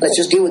right? Let's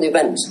just deal with the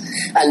events.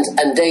 And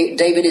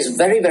David is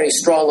very, very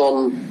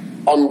strong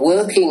on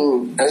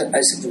working.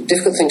 It's a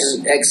difficult thing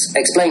to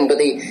explain, but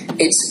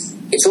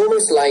it's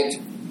almost like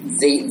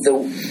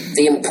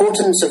the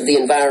importance of the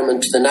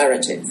environment to the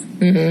narrative.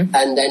 Mm-hmm.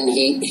 And then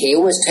he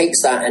almost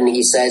takes that and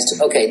he says,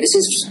 okay,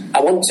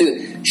 I want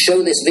to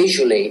show this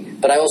visually,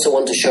 but I also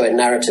want to show it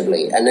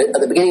narratively. And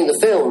at the beginning of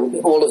the film,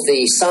 all of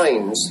the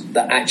signs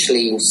that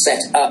actually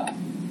set up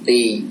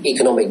the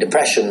economic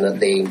depression that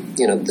the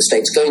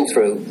state's going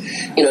through,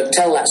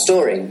 tell that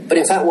story. But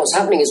in fact, what's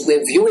happening is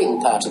we're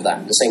viewing part of that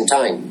at the same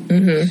time.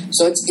 Mm-hmm.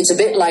 So it's a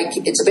bit like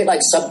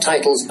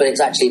subtitles, but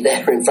it's actually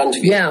there in front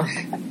of you. Yeah.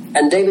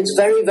 And David's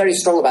very, very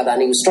strong about that,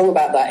 and he was strong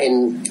about that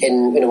in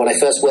when I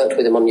first worked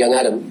with him on Young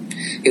Adam.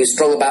 He was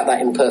strong about that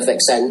in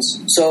Perfect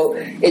Sense. So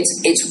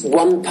it's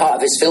one part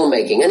of his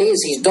filmmaking, and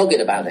he's dogged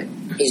about it.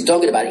 He's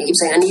dogged about it. He keeps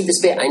saying, I need this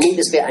bit, I need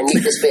this bit, I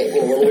need this bit.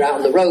 When we're out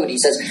on the road, he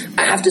says,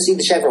 I have to see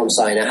the Chevron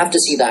sign, I have to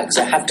see that, because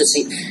I have to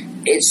see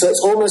it. So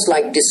it's almost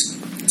like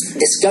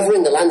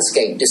discovering the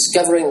landscape,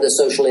 discovering the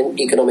social and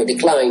economic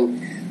decline,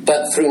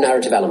 but through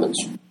narrative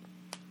elements.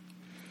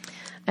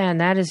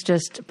 And that is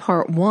just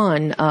part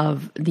one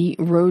of the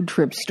road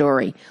trip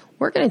story.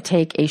 We're going to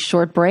take a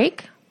short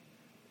break,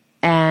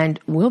 and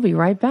we'll be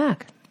right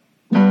back.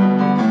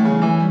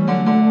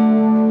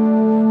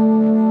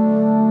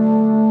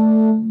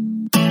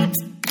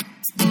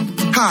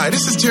 Hi,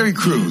 this is Terry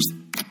Crews,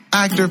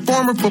 actor,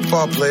 former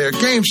football player,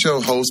 game show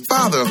host,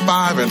 father of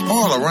 5, and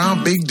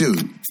all-around big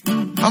dude.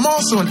 I'm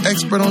also an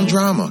expert on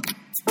drama.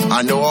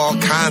 I know all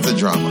kinds of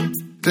drama.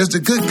 There's the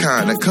good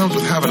kind that comes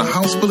with having a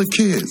house full of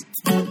kids.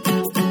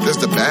 There's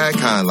the bad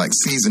kind, like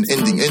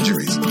season-ending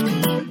injuries.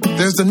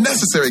 There's the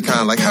necessary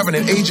kind, like having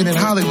an agent in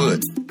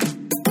Hollywood.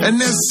 And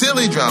there's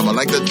silly drama,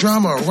 like the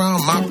drama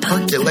around my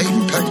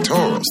percolating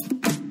pectorals.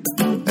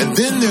 And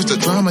then there's the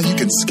drama you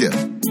can skip.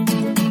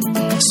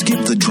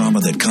 Skip the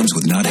drama that comes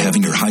with not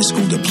having your high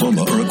school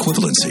diploma or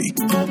equivalency.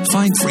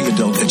 Find free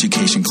adult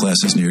education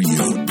classes near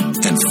you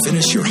and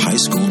finish your high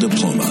school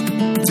diploma.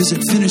 Visit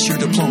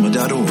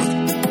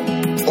finishyourdiploma.org.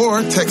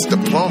 Or text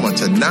diploma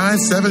to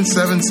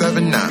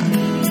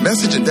 97779.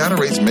 Message and data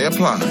rates may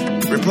apply.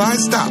 Reply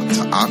STOP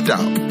to opt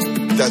out.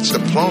 That's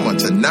diploma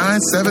to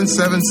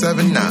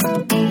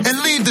 97779.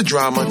 And leave the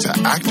drama to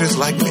actors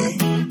like me.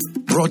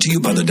 Brought to you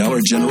by the Dollar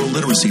General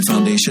Literacy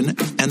Foundation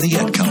and the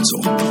Ad Council.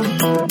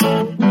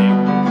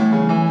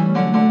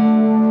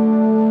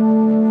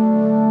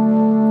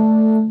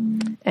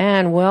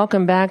 And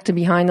welcome back to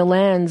Behind the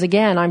Lens.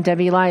 Again, I'm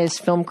Debbie Elias,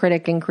 film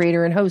critic and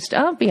creator and host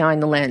of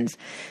Behind the Lens.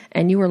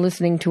 And you are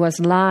listening to us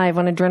live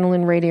on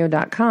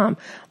adrenalineradio.com.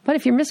 But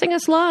if you're missing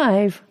us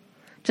live,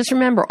 just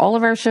remember, all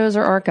of our shows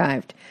are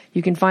archived.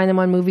 You can find them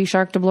on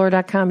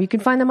moviesharkdoubler.com. You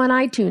can find them on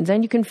iTunes,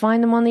 and you can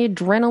find them on the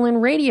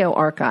Adrenaline Radio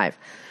archive.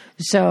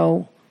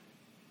 So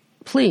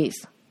please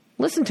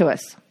listen to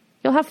us.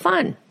 You'll have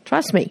fun.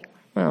 Trust me.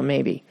 Well,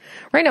 maybe.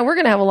 Right now, we're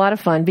going to have a lot of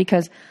fun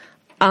because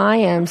I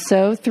am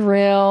so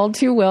thrilled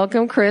to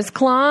welcome Chris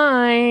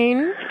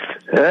Klein.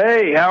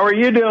 Hey, how are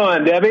you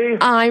doing, Debbie?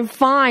 I'm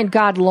fine.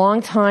 God,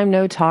 long time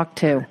no talk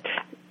to.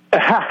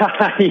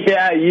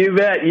 Yeah, you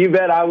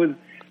bet. I was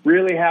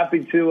really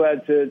happy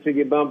to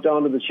get bumped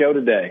onto the show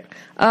today.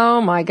 Oh,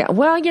 my God.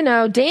 Well,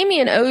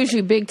 Damien owes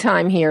you big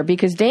time here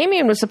because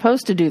Damien was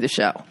supposed to do the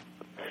show.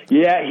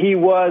 Yeah, he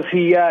was.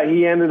 He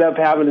ended up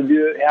having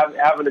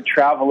to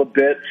travel a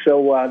bit,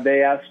 so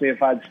they asked me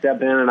if I'd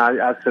step in, and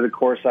I said, of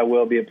course I will.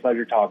 It'll be a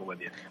pleasure talking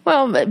with you.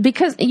 Well,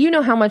 because you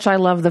know how much I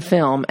love the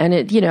film, and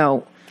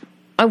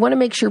I want to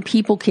make sure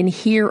people can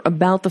hear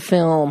about the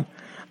film,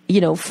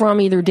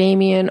 from either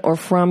Damien or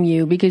from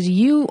you, because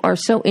you are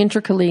so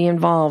intricately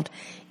involved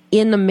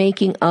in the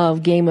making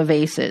of Game of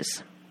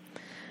Aces.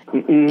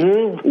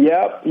 Mm-hmm.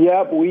 Yep.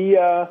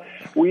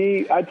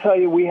 I tell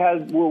you,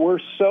 we're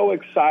so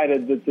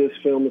excited that this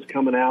film is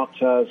coming out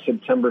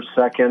September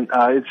 2nd.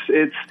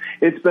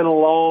 It's been a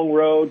long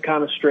road,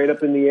 kind of straight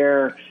up in the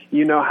air.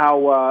 You know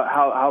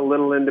how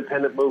little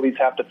independent movies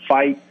have to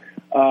fight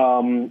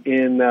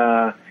and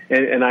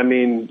I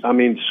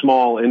mean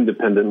small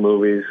independent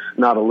movies,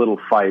 not a little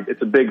fight.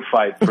 It's a big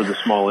fight for the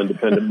small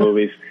independent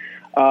movies.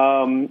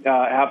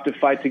 Have to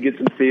fight to get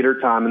some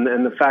theater time,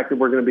 and the fact that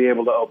we're going to be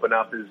able to open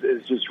up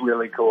is just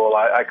really cool.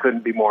 I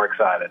couldn't be more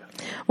excited.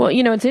 Well,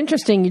 it's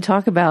interesting you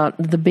talk about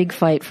the big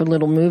fight for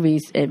little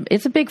movies.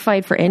 It's a big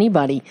fight for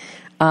anybody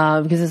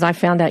because as I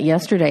found out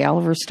yesterday,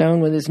 Oliver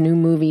Stone with his new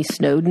movie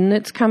Snowden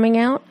that's coming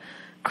out,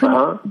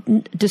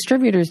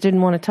 distributors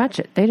didn't want to touch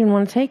it. They didn't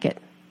want to take it.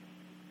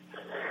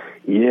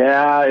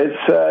 Yeah,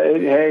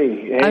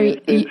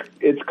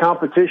 it's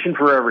competition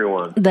for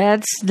everyone.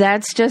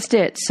 That's just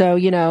it. So,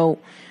 you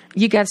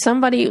got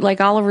somebody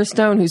like Oliver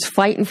Stone who's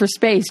fighting for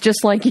space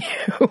just like you.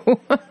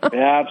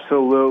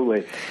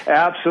 Absolutely.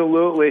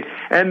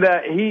 And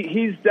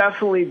he's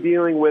definitely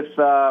dealing with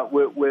some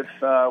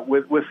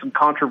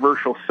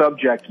controversial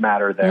subject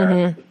matter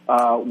there,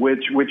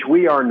 which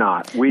we are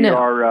not. We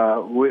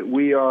are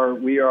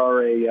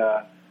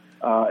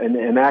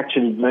an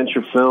action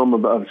adventure film,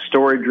 of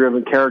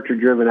story-driven,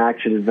 character-driven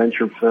action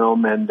adventure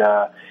film, and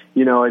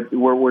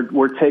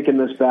we're taking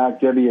this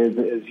back, Debbie,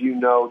 as you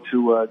know,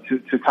 to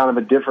kind of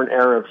a different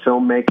era of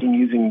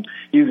filmmaking,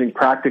 using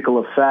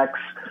practical effects,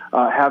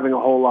 having a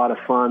whole lot of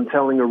fun,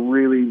 telling a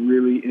really,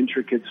 really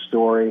intricate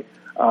story.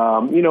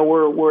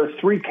 We're a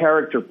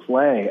 3-character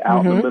play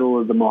out in the middle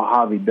of the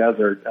Mojave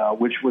Desert,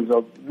 which was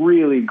a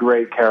really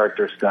great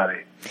character study.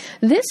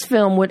 This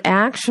film would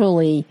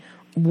actually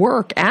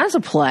work as a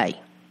play.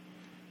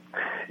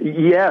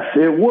 Yes,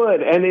 it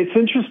would. And it's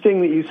interesting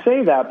that you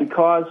say that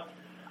because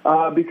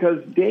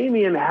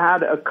Damien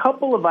had a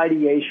couple of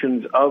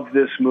ideations of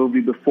this movie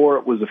before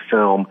it was a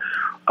film.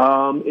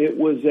 It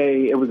was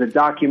a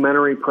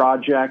documentary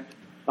project.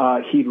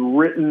 He'd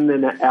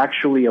written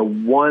actually a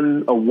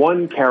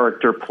one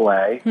character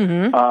play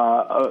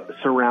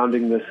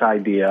surrounding this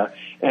idea,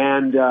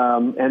 and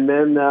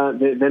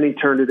then he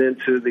turned it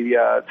into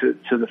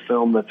the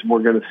film that we're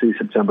going to see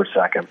September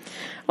 2nd.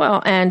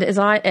 Well, and as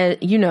I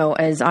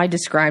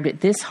described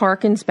it, this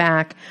harkens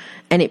back,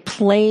 and it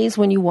plays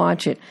when you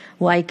watch it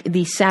like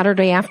the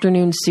Saturday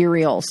afternoon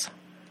serials.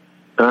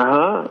 Yeah,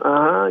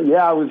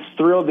 I was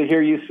thrilled to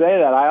hear you say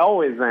that. I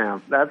always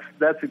am.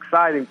 That's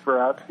exciting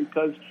for us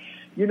because,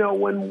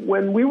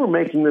 when we were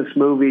making this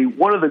movie,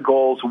 one of the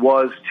goals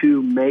was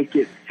to make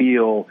it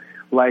feel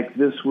like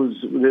this was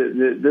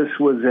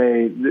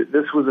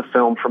a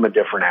film from a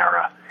different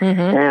era.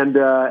 And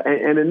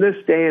in this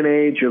day and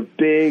age of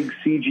big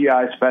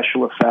CGI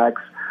special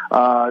effects,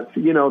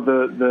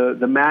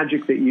 the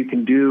magic that you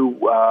can do,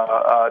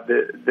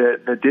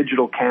 the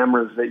digital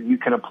cameras that you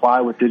can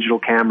apply with digital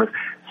cameras.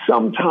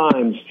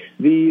 Sometimes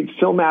the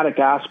filmatic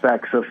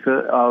aspects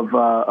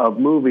of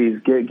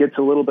movies gets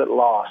a little bit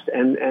lost,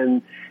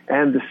 and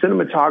the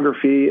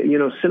cinematography,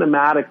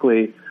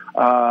 cinematically,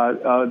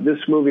 this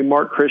movie,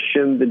 Mark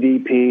Christian, the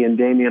DP, and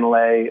Damien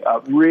Lay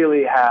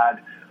really had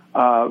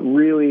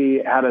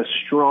a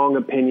strong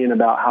opinion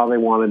about how they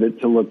wanted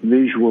it to look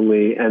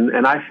visually,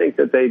 and I think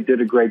that they did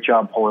a great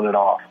job pulling it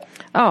off.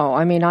 Oh,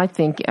 I mean, I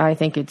think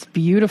it's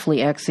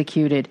beautifully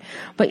executed.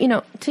 But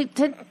to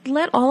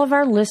let all of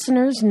our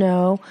listeners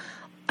know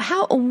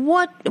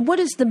what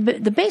is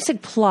the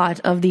basic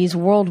plot of these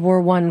World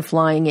War I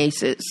flying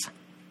aces?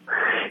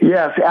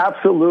 Yes,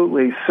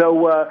 absolutely.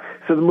 So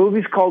the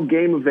movie's called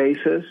Game of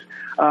Aces.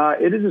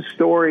 It is a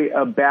story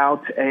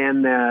about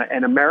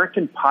an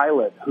American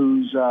pilot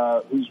who's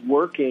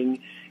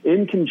working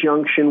in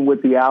conjunction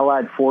with the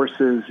Allied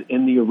forces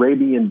in the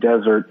Arabian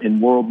Desert in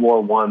World War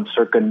I,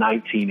 circa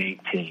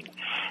 1918.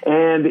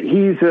 And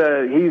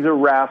he's a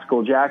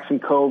rascal. Jackson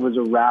Cove is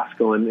a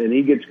rascal, and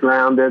he gets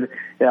grounded.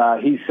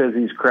 He says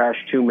he's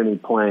crashed too many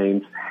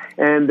planes,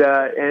 and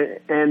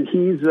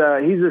he's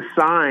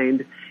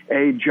assigned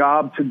a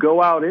job to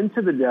go out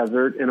into the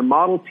desert in a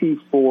Model T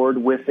Ford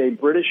with a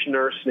British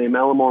nurse named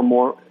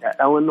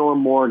Eleanor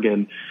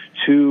Morgan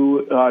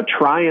to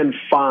try and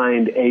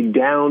find a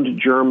downed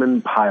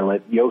German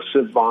pilot,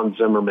 Josef von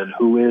Zimmermann,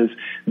 who is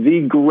the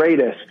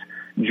greatest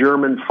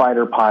German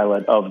fighter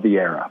pilot of the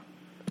era.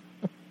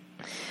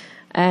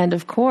 And,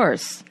 of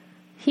course,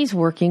 he's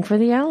working for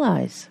the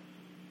Allies.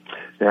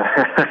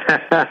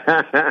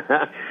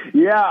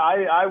 Yeah,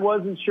 I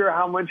wasn't sure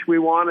how much we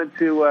wanted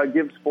to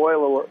give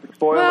spoiler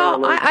well,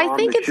 alert I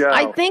think it's show.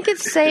 I think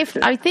it's safe.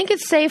 I think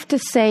it's safe to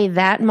say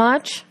that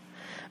much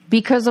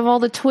because of all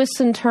the twists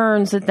and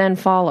turns that then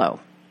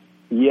follow.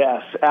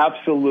 Yes,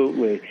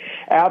 absolutely.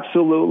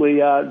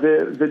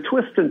 The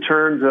twists and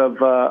turns of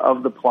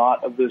the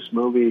plot of this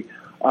movie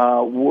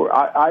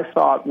I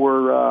thought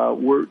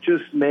were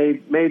just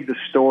made the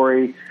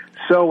story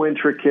so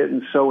intricate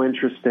and so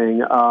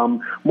interesting.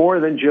 More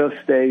than just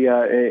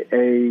a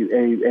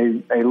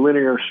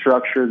linear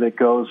structure that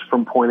goes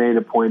from point A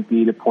to point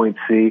B to point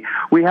C.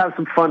 We have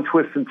some fun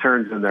twists and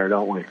turns in there,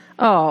 don't we?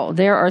 Oh,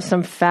 there are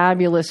some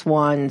fabulous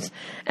ones.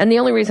 And the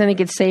only reason I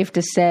think it's safe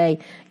to say,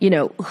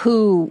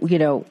 who,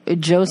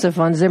 Josef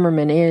von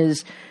Zimmermann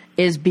is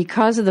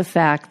because of the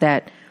fact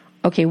that,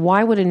 okay,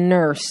 why would a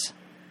nurse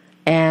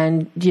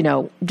and,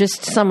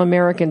 just some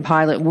American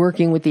pilot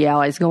working with the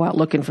Allies go out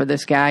looking for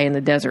this guy in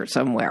the desert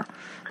somewhere?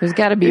 There's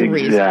got to be a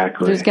reason.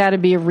 Exactly. There's got to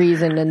be a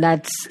reason, and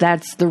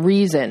that's the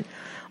reason.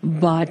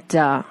 But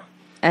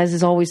as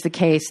is always the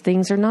case,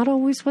 things are not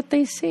always what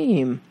they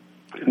seem.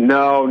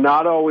 No,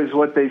 not always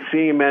what they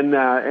seem,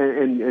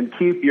 and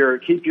keep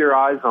your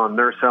eyes on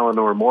Nurse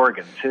Eleanor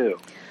Morgan too,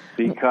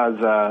 because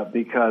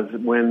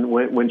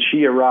when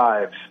she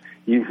arrives,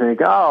 you think,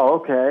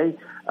 oh, okay.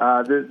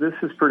 This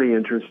is pretty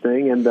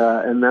interesting, and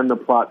then the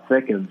plot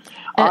thickens.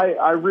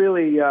 I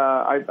really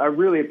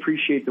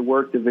appreciate the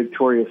work that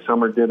Victoria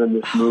Summer did in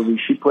this movie.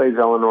 She plays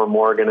Eleanor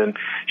Morgan, and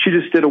she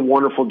just did a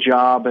wonderful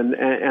job. And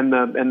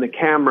the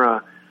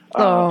camera,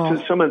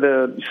 to some of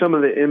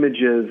the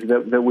images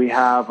that we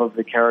have of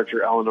the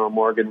character Eleanor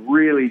Morgan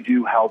really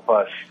do help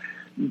us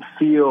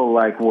feel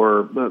like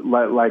we're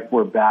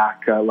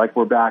back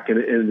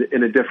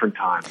in a different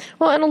time.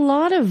 Well, and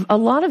a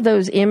lot of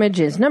those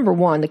images. Number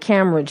one, the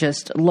camera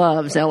just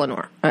loves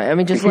Eleanor. I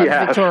mean, just loves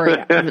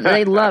Victoria.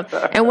 They love.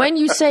 And when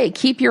you say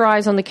keep your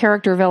eyes on the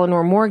character of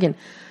Eleanor Morgan,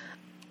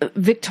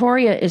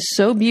 Victoria is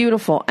so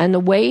beautiful, and the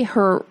way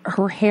her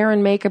hair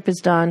and makeup is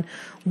done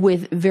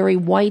with very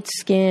white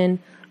skin,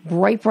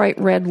 bright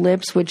red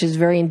lips, which is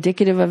very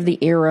indicative of the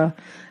era,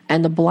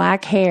 and the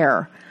black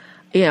hair.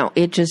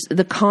 It just,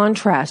 the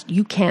contrast,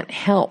 you can't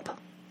help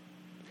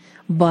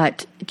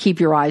but keep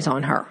your eyes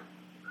on her.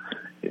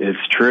 It's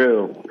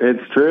true.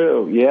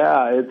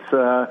 Yeah,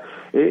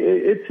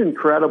 it's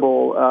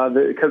incredible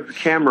because the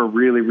camera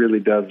really, really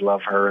does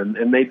love her,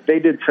 and they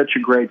did such a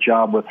great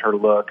job with her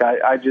look.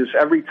 I just,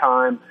 every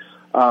time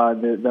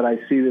that I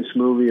see this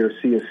movie or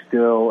see a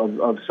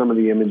still of some of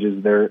the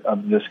images there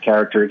of this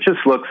character, it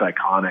just looks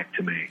iconic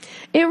to me.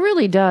 It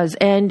really does,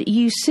 and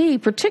you see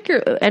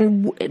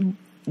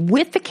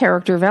with the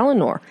character of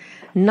Eleanor,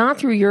 not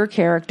through your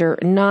character,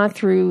 not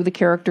through the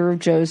character of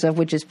Joseph,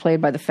 which is played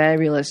by the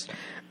fabulous,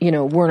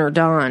 Werner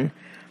Dahn,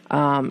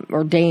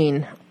 or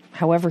Dane,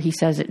 however he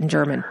says it in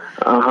German.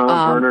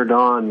 Werner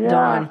Dahn, yeah.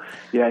 Dahn.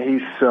 Yeah,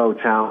 he's so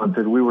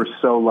talented. We were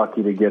so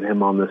lucky to get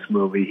him on this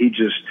movie. He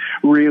just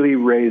really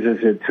raises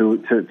it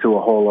to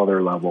a whole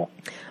other level.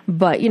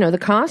 But, the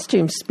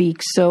costume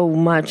speaks so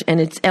much,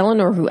 and it's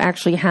Eleanor who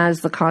actually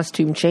has the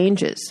costume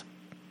changes.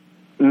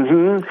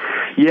 Mm-hmm.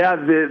 Yeah,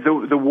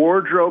 the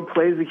wardrobe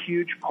plays a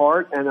huge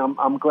part, and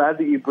I'm glad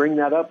that you bring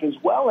that up, as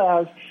well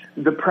as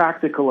the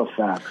practical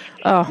effects.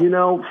 Oh.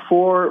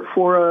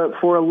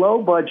 For a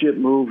low budget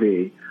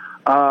movie,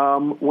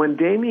 when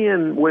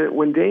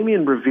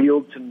Damien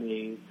revealed to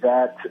me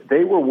that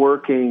they were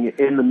working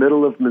in the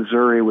middle of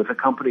Missouri with a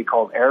company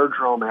called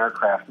Aerodrome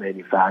Aircraft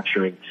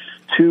Manufacturing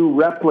to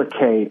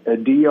replicate a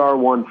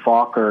DR-1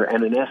 Fokker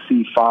and an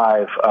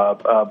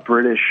SE-5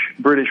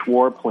 British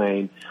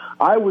warplane,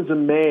 I was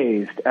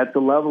amazed at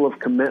the level of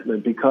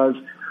commitment because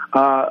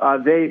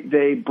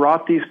they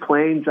brought these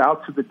planes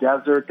out to the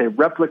desert. They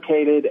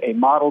replicated a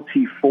Model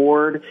T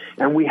Ford,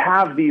 and we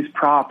have these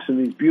props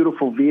and these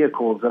beautiful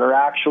vehicles that are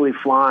actually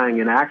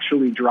flying and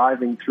actually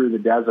driving through the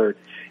desert.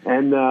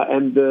 And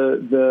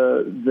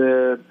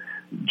the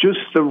just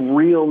the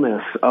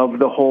realness of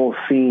the whole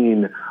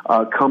scene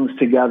comes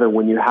together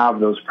when you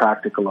have those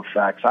practical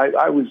effects.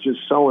 I was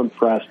just so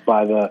impressed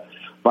by the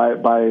by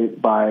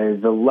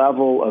the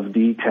level of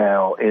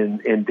detail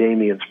in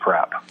Damien's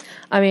prep.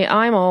 I mean,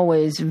 I'm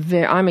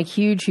a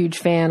huge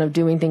fan of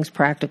doing things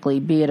practically,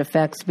 be it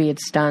effects, be it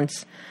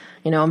stunts.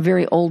 I'm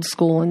very old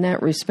school in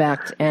that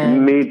respect.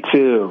 And Me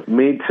too.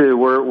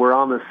 We're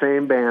on the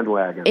same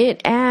bandwagon.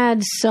 It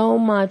adds so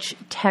much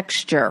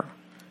texture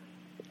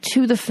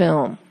to the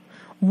film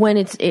when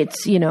it's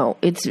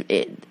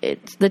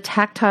the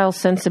tactile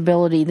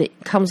sensibility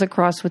that comes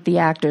across with the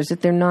actors,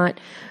 that they're not,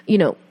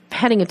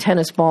 petting a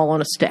tennis ball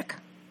on a stick.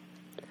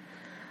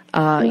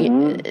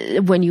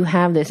 When you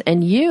have this,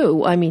 and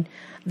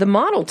the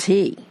Model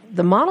T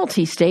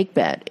stake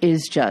bed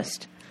is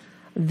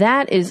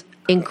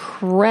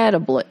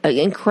incredible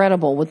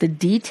with the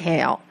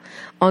detail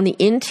on the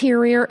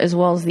interior as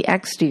well as the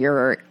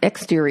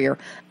exterior,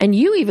 and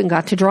you even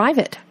got to drive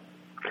it.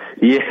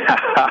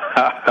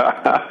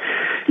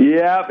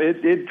 Yeah,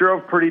 it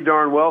drove pretty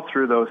darn well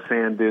through those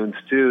sand dunes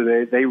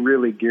too. They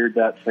really geared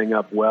that thing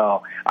up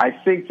well. I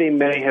think they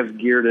may have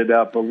geared it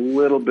up a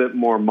little bit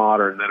more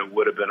modern than it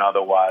would have been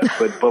otherwise.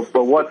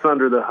 But what's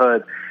under the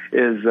hood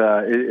is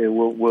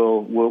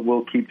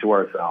we'll keep to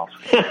ourselves.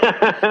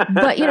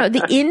 But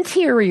the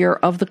interior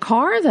of the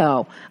car,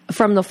 though,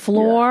 from the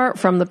floor,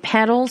 from the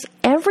pedals,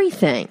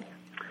 everything.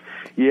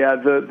 Yeah,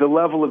 the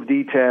level of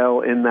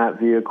detail in that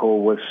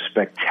vehicle was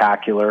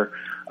spectacular.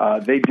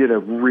 They did a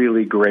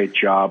really great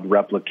job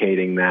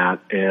replicating that.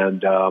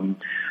 And,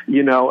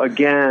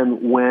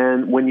 again,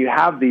 when you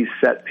have these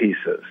set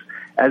pieces,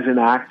 as an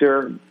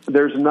actor,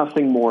 there's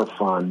nothing more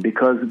fun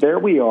because there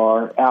we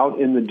are out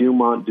in the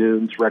Dumont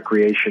Dunes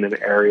recreation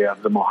area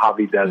of the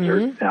Mojave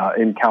Desert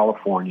in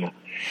California.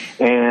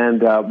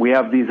 And we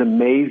have these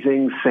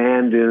amazing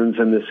sand dunes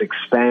and this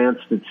expanse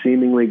that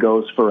seemingly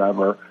goes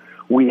forever.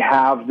 We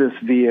have this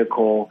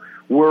vehicle.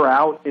 We're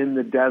out in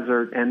the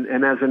desert, and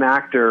as an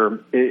actor,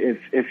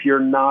 if you're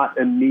not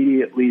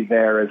immediately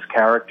there as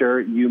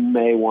character, you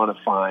may want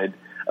to find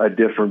a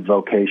different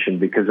vocation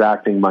because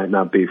acting might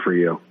not be for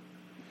you.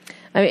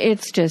 I mean,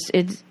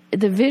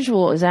 the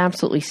visual is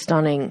absolutely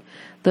stunning.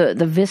 The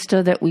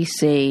vista that we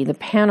see, the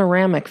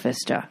panoramic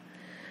vista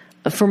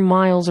for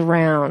miles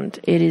around,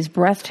 it is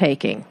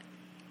breathtaking.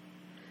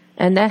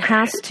 And that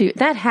had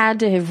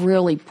to have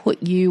really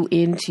put you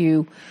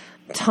into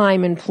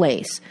time and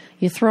place.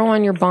 You throw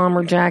on your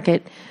bomber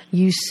jacket,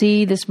 you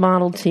see this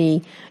Model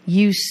T,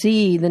 you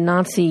see the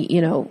Nazi,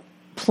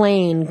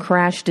 plane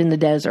crashed in the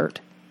desert.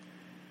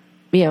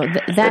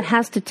 That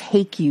has to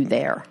take you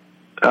there.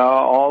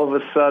 All of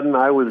a sudden,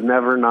 I was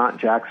never not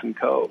Jackson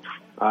Cove.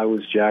 I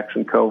was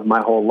Jackson Cove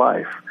my whole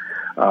life.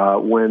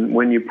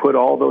 When you put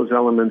all those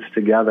elements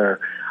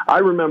together, I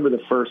remember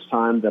the first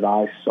time that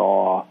I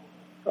saw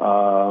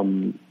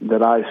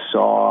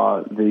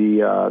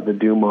the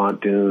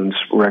Dumont Dunes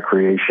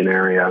recreation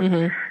area.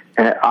 Mm-hmm.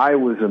 And I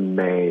was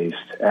amazed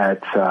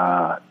at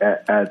how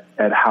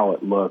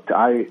it looked.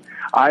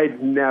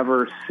 I've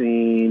never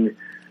seen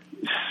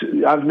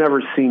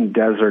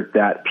desert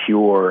that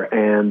pure.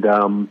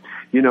 And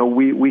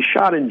we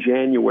shot in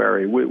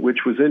January,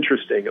 which was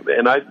interesting.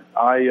 And I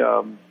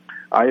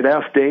had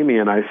asked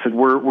Damien. I said,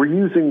 "We're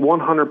using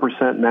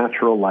 100%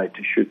 natural light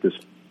to shoot this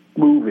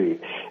movie,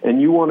 and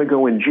you want to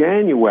go in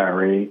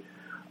January?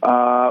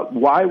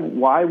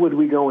 Why would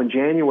we go in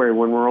January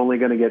when we're only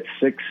going to get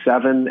 6,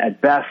 7,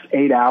 at best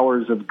 8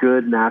 hours of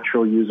good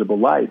natural usable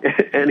light?"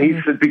 And he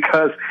said,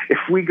 "Because if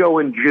we go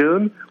in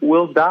June,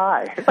 we'll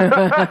die."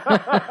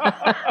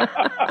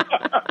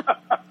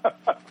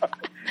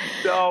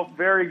 So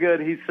very good.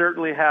 He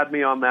certainly had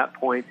me on that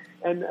point.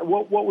 And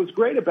what was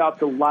great about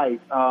the light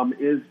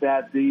is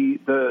that the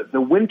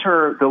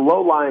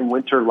low-lying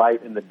winter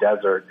light in the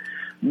desert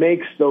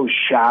makes those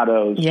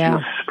shadows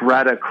just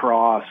spread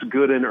across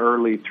good and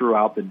early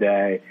throughout the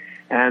day.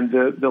 And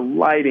the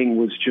lighting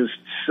was just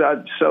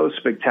so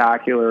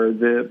spectacular.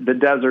 The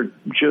desert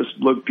just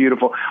looked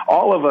beautiful.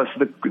 All of us,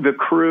 the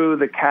crew,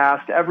 the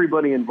cast,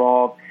 everybody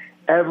involved,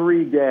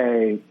 every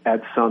day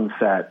at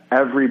sunset,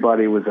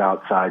 everybody was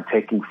outside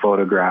taking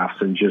photographs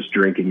and just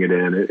drinking it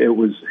in. It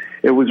was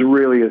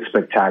really a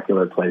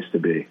spectacular place to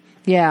be.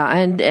 Yeah,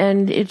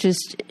 and it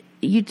just,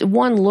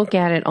 one look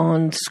at it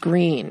on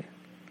screen,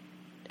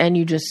 and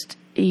you just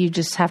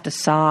have to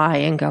sigh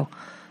and go,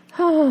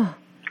 oh.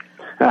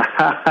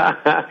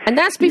 And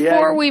that's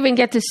before we even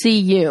get to see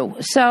you.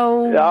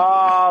 So,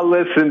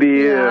 listen to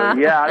you.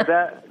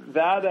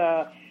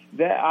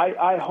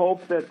 I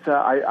hope that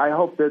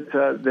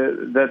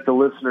the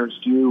listeners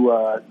do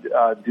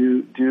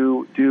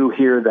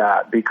hear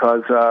that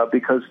because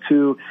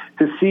to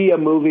see a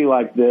movie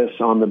like this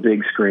on the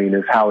big screen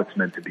is how it's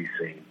meant to be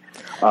seen.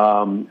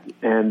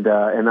 And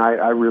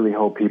I really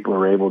hope people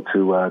are able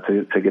to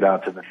get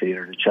out to the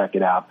theater to check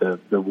it out the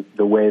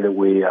way that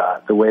we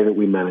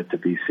meant it to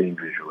be seen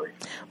visually.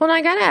 Well,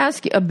 I got to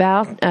ask you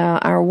about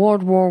our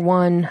World War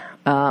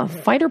I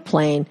fighter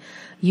plane.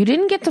 You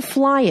didn't get to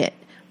fly it,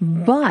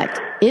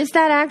 but is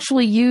that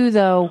actually you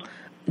though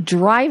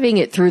driving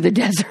it through the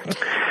desert?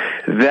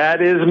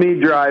 That is me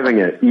driving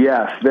it.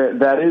 Yes,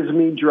 that is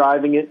me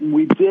driving it. And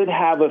we did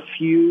have a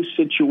few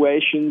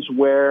situations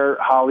where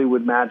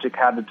Hollywood Magic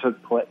had to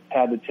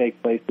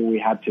take place, and we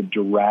had to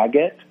drag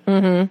it.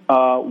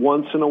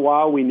 Once in a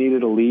while, we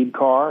needed a lead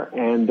car,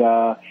 and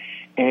of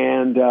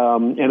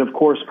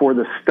course for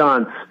the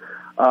stunts.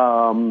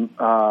 How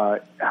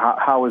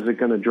is it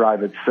going to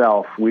drive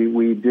itself?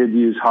 We did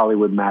use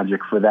Hollywood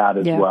Magic for that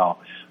as well.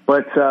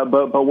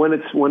 But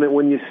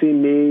when you see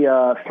me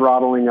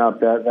throttling up,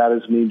 that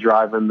is me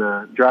driving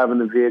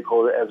the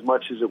vehicle as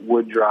much as it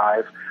would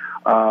drive,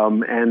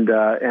 and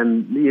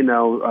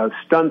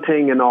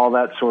stunting and all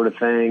that sort of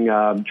thing,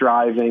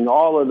 driving,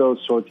 all of those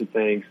sorts of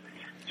things.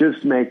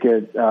 Just make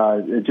it.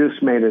 It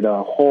just made it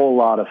a whole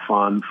lot of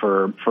fun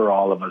for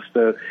all of us.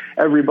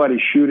 Everybody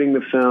shooting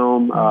the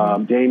film,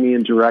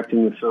 Damien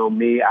directing the film,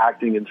 me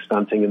acting and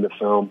stunting in the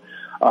film.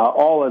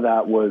 All of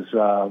that was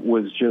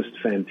just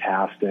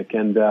fantastic.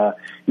 And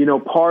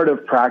part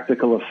of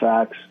practical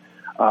effects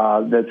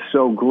that's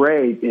so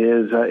great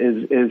is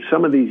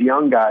some of these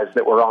young guys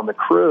that were on the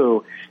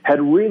crew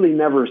had really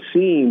never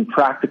seen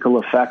practical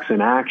effects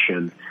in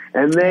action.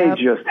 And they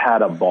just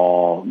had a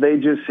ball. They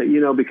just,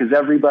 because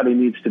everybody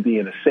needs to be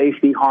in a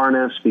safety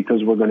harness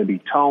because we're going to be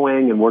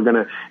towing and we're going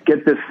to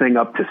get this thing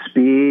up to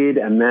speed,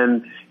 and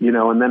then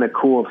a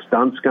cool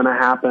stunt's going to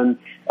happen.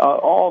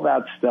 All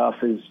that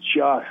stuff is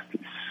just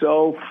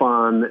so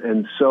fun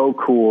and so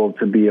cool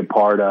to be a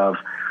part of.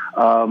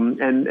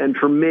 And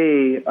for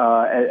me,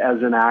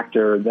 as an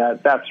actor,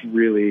 that's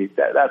really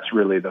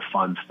the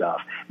fun stuff.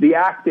 The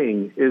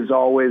acting is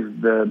always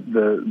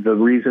the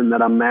reason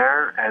that I'm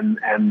there,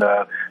 and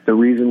the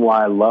reason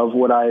why I love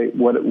what I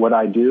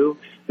do.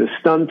 The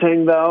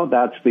stunting, though,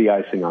 that's the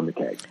icing on the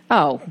cake.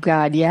 Oh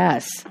God,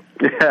 yes.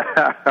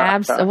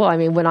 Absolutely. Well, I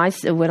mean, when I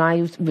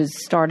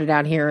was started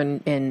out here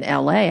in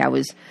L.A., I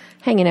was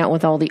hanging out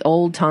with all the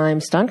old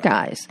time stunt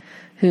guys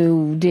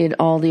who did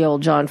all the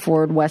old John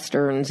Ford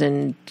Westerns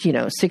and,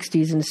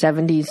 60s and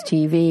 70s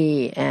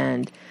TV.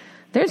 And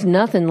there's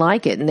nothing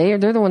like it. And they're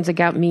the ones that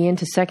got me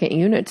into second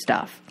unit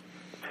stuff.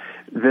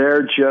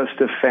 They're just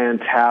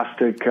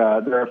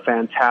they're a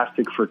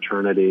fantastic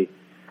fraternity.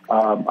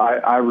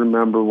 I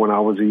remember when I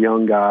was a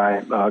young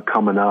guy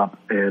coming up,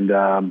 and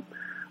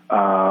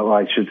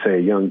I should say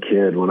a young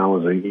kid, when I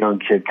was a young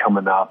kid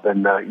coming up,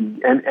 and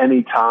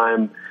any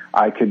time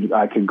I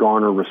could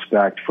garner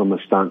respect from a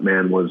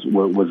stuntman was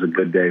a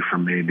good day for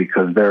me,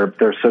 because they're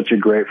such a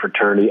great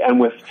fraternity, and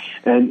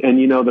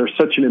they're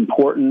such an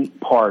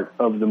important part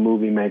of the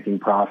movie making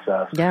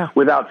process. Yeah.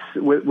 Without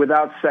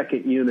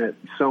second unit,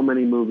 so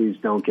many movies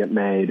don't get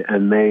made,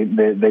 and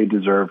they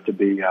deserve to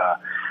be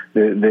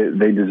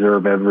they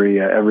deserve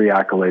every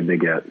accolade they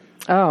get.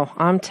 Oh,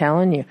 I'm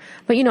telling you.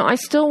 But I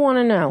still want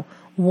to know,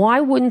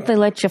 why wouldn't they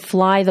let you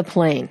fly the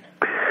plane?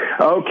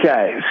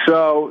 Okay,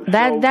 so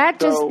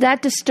that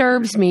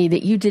disturbs me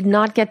that you did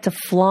not get to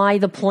fly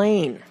the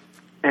plane.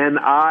 And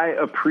I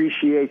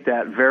appreciate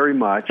that very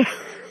much.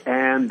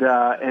 and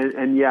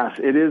yes,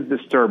 it is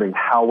disturbing.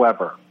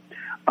 However,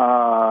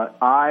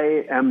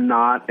 I am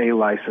not a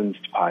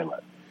licensed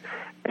pilot,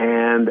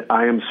 and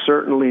I am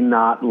certainly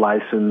not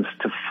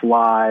licensed to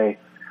fly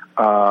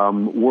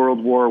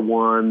World War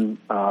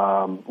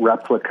I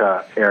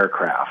replica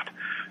aircraft.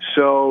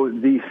 So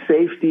the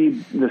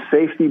safety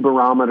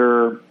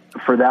barometer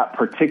for that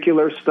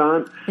particular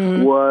stunt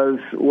was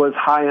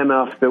high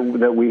enough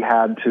that we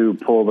had to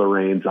pull the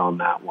reins on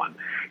that one.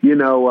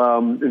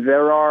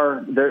 There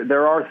are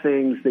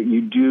things that you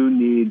do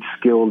need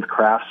skilled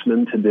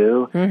craftsmen to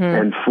do,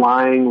 and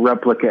flying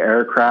replica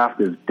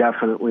aircraft is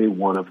definitely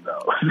one of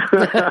those.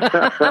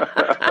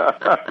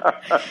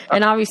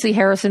 And obviously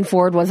Harrison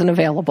Ford wasn't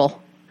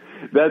available.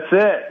 That's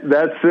it.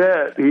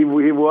 He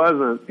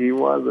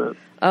wasn't.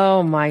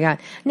 Oh, my God.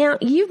 Now,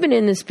 you've been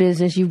in this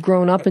business, you've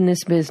grown up in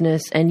this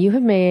business, and you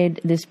have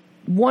made this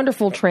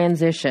wonderful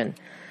transition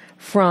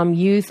from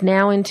youth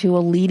now into a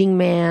leading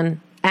man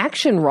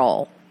action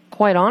role,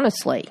 quite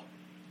honestly.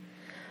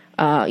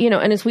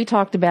 And as we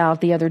talked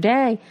about the other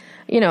day,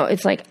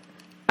 it's like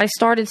I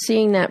started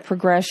seeing that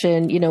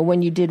progression,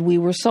 when you did We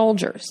Were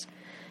Soldiers.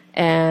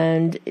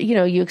 And,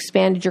 you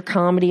expanded your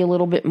comedy a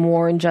little bit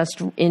more in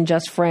Just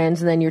Friends,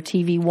 and then your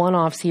TV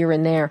one-offs here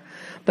and there.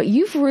 But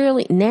you've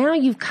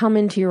come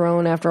into your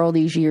own after all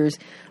these years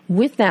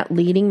with that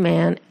leading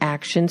man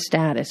action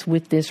status,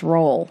 with this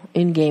role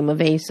in Game of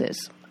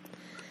Aces.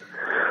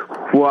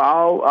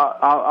 Well,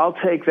 I'll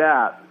take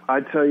that.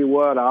 I tell you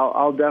what,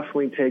 I'll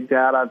definitely take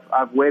that.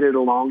 I've waited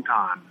a long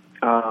time.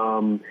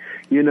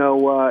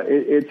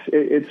 It's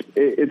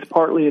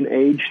partly an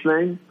age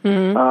thing,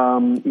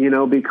 because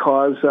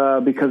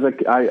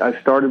I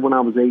started when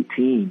I was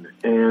 18,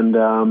 and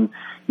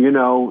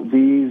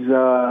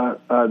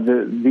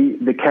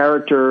the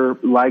character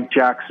like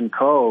Jackson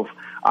Cove,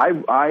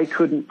 I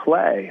couldn't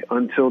play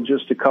until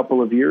just a couple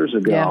of years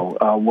ago.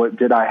 Yeah.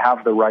 Did I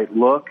have the right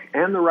look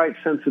and the right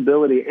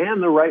sensibility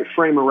and the right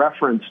frame of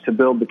reference to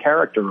build the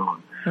character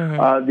on?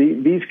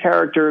 These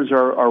characters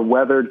are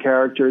weathered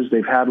characters.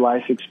 They've had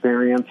life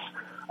experience.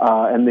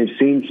 and they've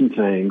seen some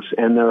things,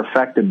 and they're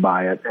affected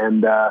by it.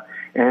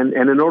 And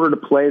in order to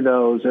play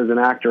those as an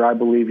actor, I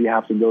believe you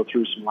have to go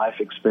through some life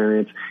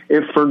experience,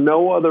 if for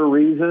no other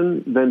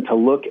reason than to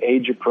look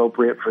age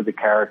appropriate for the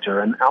character.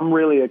 And I'm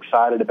really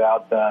excited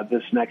about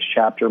this next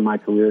chapter of my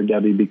career,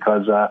 Debbie,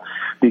 because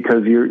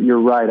you're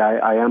right.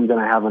 I am going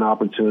to have an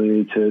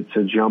opportunity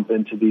to jump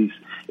into these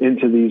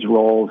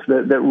roles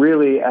that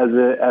really, as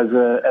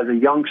a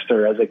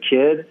youngster, as a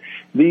kid,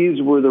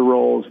 these were the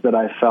roles that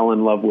I fell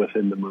in love with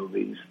in the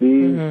movies.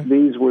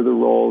 These were the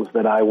roles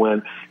that I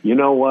went, you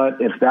know what,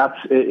 if that's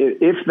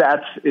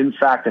in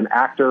fact an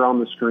actor on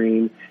the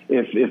screen,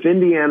 if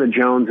Indiana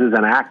Jones is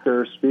an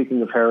actor,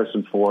 speaking of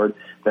Harrison Ford,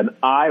 then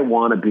I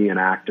want to be an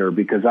actor,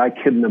 because I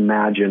couldn't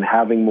imagine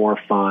having more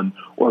fun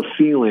or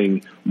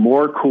feeling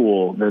more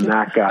cool than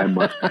that guy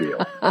must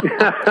feel.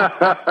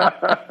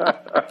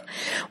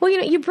 Well,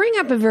 you bring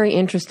up a very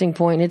interesting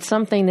point. It's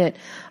something that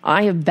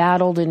I have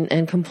battled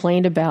and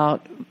complained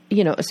about,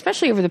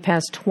 especially over the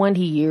past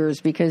 20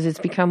 years, because it's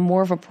become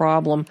more of a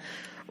problem.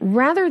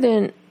 Rather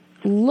than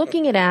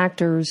looking at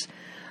actors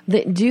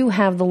that do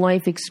have the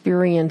life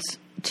experience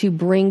to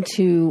bring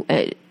to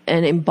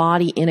and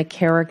embody in a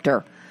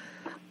character,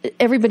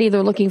 everybody,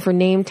 they're looking for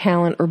name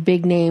talent or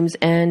big names,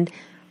 and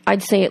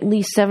I'd say at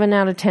least 7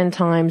 out of 10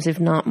 times, if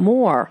not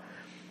more,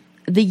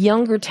 the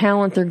younger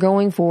talent they're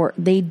going for,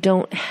 they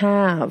don't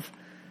have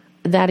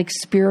that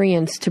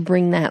experience to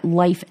bring that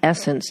life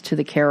essence to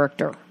the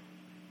character.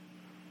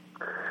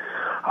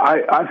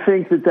 I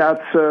think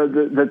that's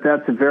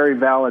a very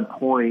valid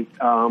point.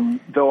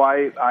 Though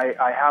I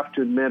have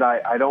to admit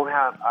I don't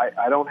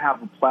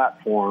have a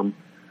platform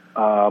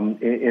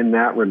in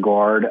that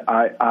regard.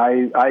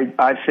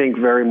 I think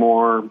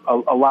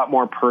a lot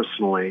more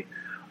personally,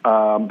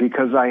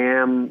 because I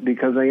am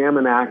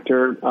an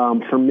actor.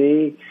 For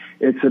me,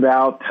 it's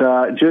about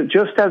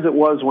just as it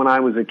was when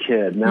I was a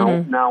kid.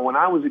 Now when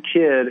I was a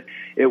kid,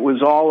 it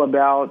was all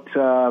about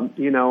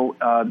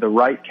the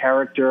right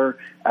character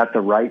at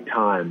the right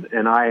time,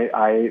 and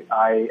I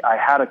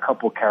had a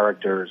couple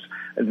characters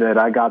that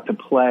I got to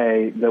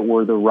play that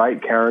were the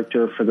right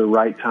character for the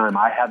right time.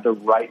 I had the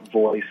right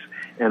voice,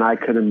 and I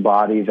could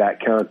embody that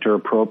character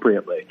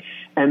appropriately.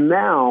 And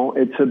now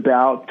it's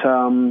about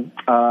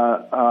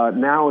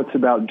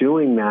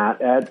doing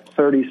that at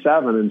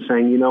 37 and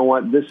saying, you know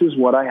what, this is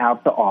what I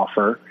have to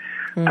offer.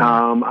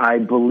 I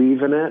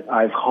believe in it.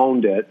 I've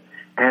honed it.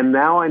 And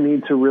now I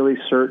need to really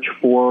search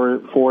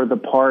for the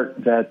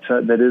part that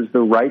is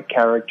the right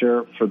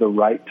character for the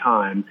right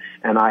time,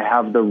 and I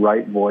have the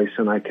right voice,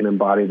 and I can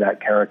embody that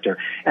character.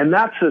 And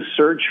that's a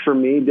search for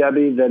me,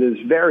 Debbie, that is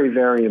very,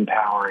 very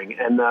empowering,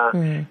 and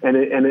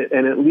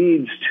it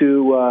leads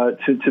to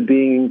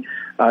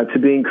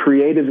being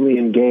creatively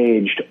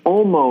engaged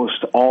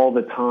almost all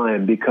the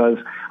time, because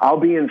I'll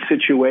be in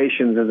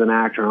situations as an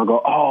actor and I'll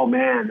go, oh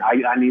man,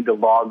 I need to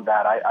log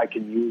that. I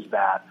can use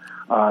that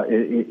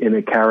in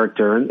a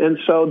character, and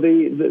so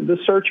the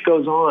search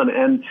goes on,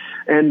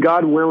 and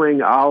God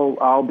willing,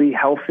 I'll be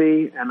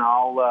healthy, and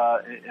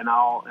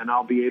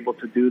I'll be able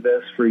to do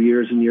this for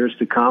years and years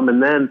to come,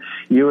 and then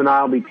you and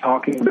I'll be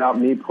talking about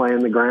me playing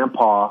the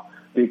grandpa,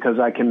 because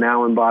I can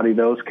now embody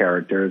those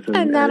characters,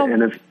 and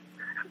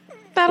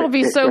that'll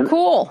be so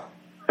cool.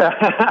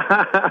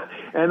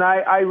 And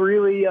I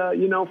really,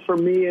 for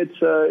me,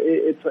 it's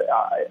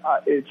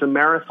a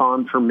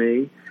marathon for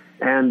me,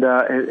 and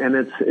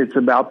it's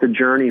about the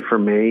journey for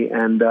me,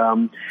 and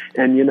I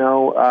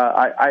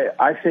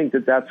think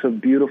that's a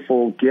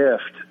beautiful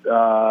gift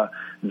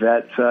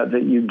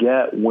that you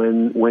get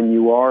when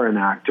you are an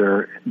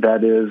actor.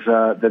 That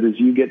is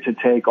you get to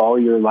take all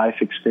your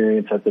life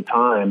experience at the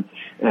time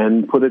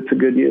and put it to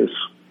good use.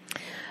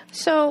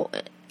 So,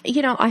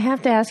 I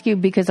have to ask you,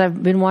 because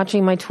I've been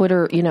watching my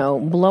Twitter,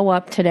 blow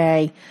up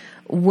today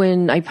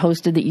when I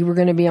posted that you were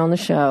going to be on the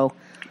show.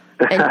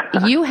 And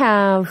you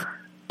have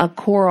a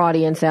core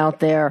audience out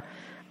there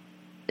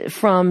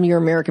from your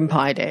American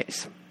Pie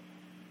days.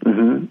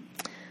 Mm-hmm.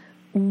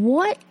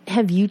 What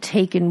have you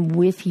taken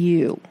with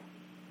you,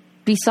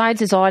 besides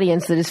this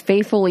audience that is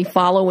faithfully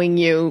following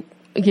you,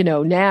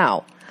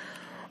 now?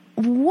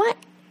 What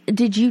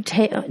did you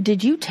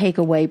take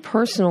away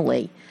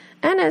personally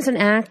and as an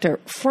actor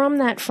from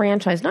that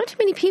franchise? Not too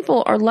many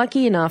people are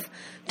lucky enough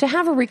to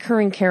have a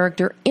recurring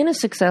character in a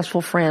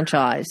successful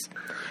franchise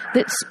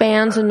that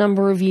spans a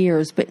number of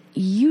years, but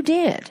you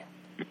did.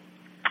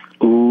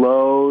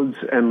 Loads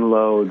and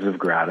loads of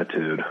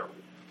gratitude.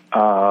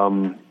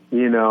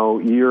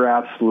 You're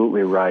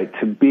absolutely right.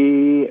 To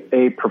be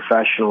a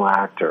professional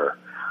actor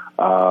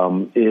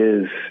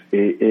is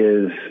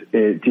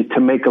to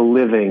make a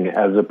living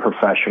as a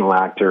professional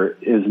actor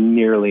is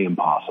nearly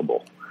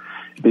impossible,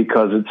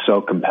 because it's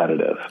so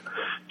competitive.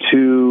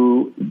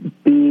 To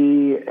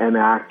be an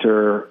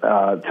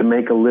actor, to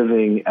make a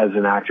living as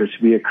an actor,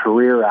 to be a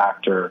career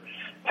actor,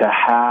 to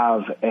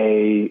have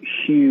a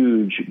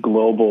huge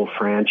global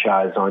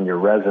franchise on your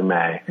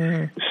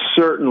resume,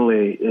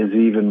 certainly is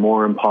even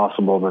more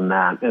impossible than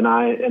that. And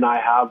I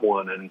have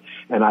one,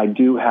 and I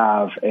do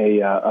have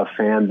a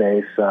fan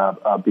base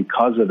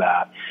because of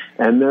that.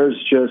 And there's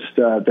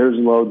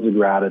loads of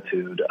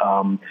gratitude.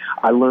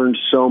 I learned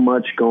so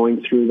much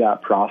going through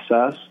that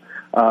process.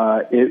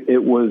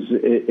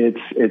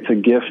 It's a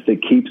gift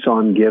that keeps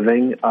on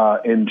giving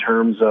in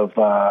terms of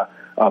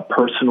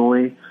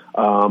personally.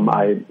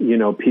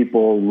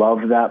 People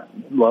love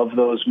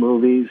those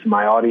movies.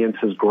 My audience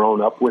has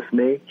grown up with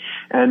me,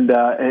 and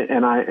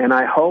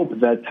I hope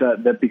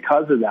that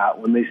because of that,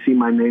 when they see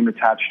my name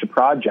attached to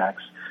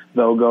projects,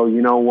 they'll go,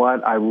 you know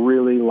what, I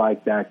really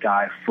like that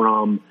guy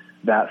from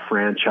that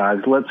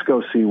franchise. Let's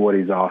go see what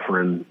he's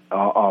offering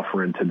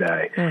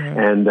today,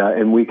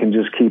 and we can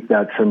just keep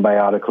that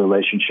symbiotic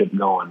relationship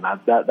going.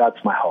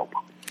 That's my hope.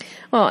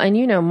 Well,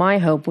 and my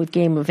hope with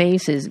Game of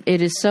Aces,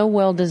 it is so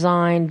well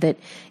designed that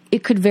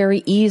it could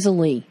very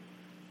easily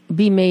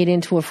be made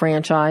into a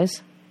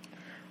franchise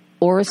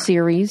or a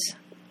series.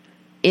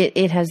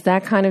 It has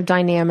that kind of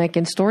dynamic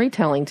and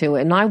storytelling to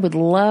it. And I would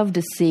love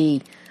to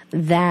see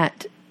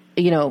that,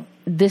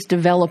 this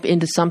develop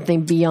into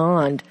something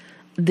beyond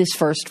this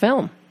first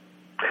film.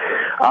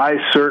 I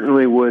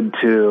certainly would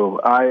too.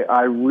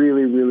 I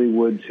really, really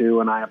would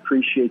too. And I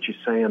appreciate you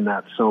saying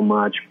that so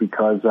much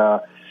because,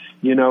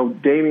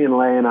 Damien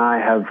Lay and I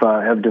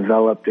have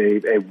developed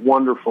a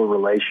wonderful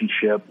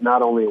relationship,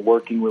 not only a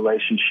working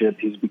relationship,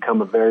 he's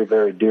become a very,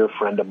 very dear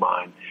friend of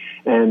mine.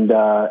 And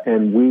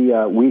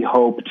we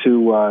hope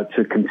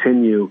to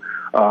continue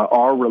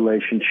our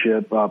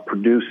relationship,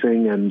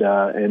 producing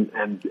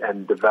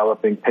and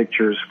developing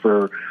pictures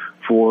for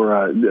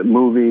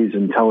movies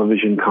and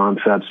television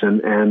concepts,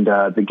 and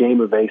the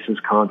Game of Aces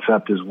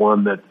concept is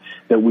one that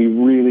we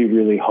really,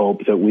 really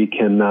hope that we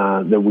can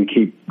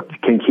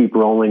keep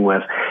rolling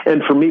with.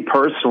 And for me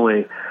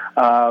personally,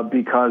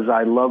 because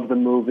I love the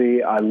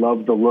movie, I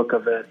love the look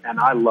of it, and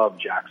I love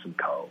Jackson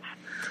Cove.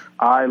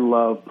 I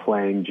love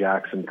playing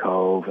Jackson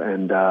Cove,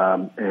 and I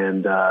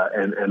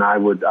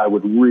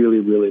would really,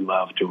 really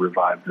love to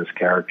revive this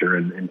character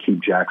and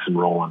keep Jackson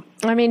rolling.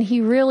 I mean,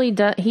 he really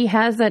does. He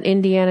has that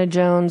Indiana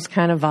Jones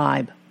kind of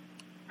vibe.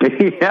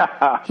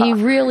 Yeah, he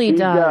really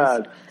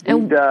does. He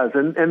does,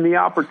 and the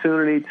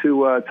opportunity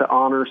to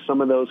honor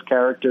some of those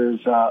characters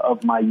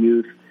of my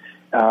youth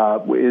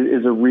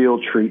is a real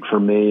treat for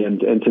me,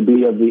 and to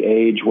be of the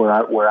age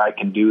where I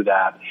can do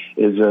that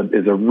is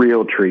a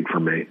real treat for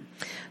me.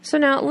 So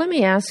now let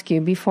me ask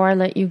you, before I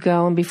let you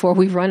go and before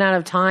we run out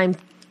of time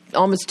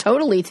almost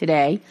totally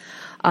today,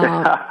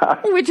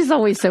 which is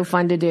always so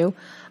fun to do,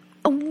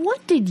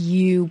 what did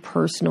you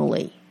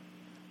personally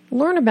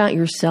learn about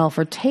yourself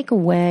or take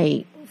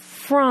away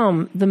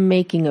from the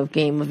making of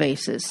Game of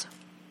Aces?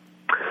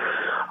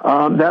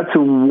 That's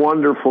a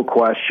wonderful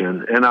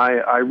question, and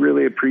I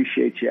really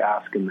appreciate you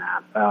asking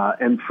that.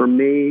 And for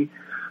me,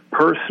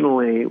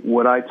 personally,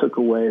 what I took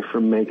away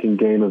from making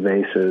Game of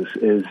Aces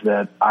is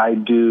that I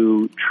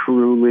do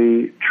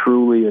truly,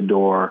 truly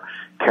adore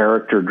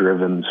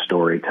character-driven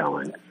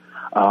storytelling.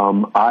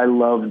 I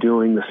love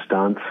doing the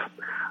stunts.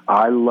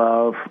 I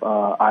love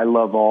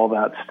all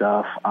that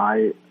stuff.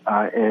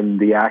 And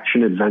the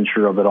action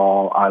adventure of it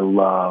all, I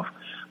love.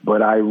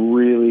 But I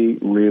really,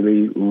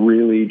 really,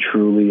 really,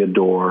 truly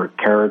adore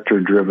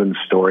character-driven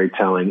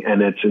storytelling,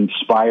 and it's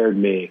inspired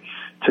me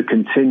to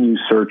continue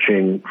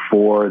searching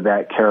for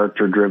that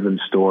character-driven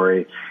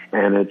story,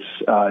 and it's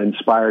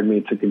inspired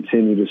me to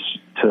continue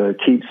to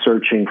keep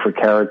searching for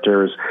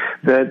characters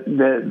that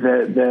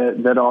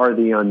are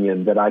the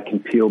onion, that I can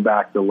peel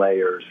back the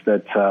layers,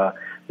 that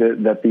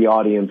the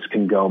audience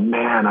can go,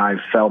 man, I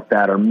felt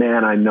that, or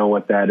man, I know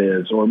what that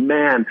is, or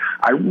man,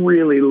 I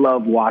really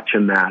love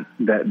watching that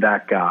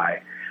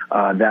guy,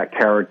 that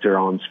character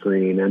on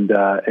screen, and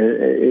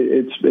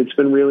it's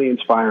been really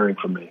inspiring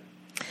for me.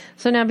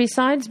 So now,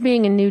 besides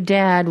being a new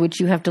dad, which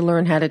you have to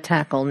learn how to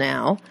tackle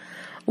now,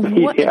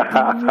 what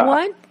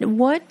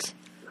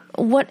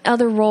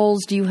other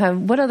roles do you have?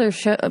 What other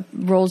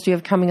roles do you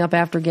have coming up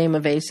after Game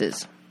of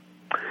Aces?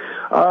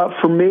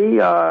 For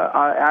me,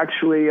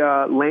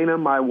 Lena,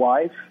 my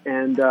wife,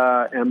 and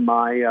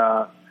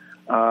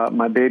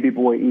my baby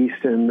boy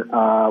Easton,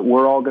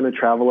 we're all going to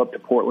travel up to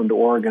Portland,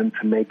 Oregon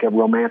to make a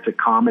romantic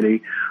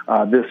comedy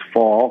this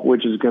fall,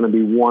 which is going to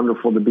be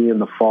wonderful to be in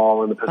the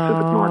fall in the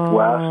Pacific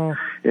Northwest,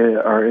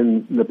 or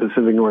in the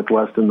Pacific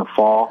Northwest in the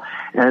fall.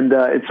 And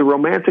it's a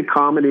romantic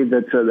comedy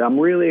that I'm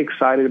really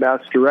excited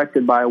about. It's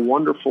directed by a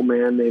wonderful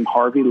man named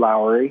Harvey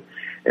Lowry.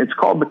 It's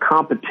called The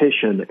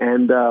Competition,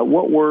 and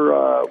what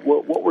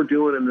we're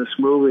doing in this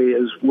movie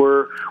is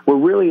we're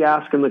really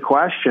asking the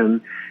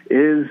question: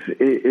 Is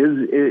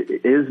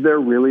there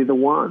really the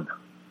one?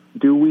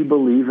 Do we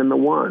believe in the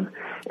one?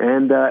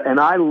 And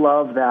I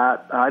love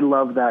that. I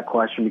love that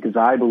question because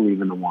I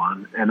believe in the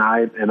one, and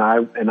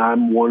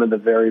I'm one of the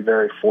very,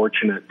 very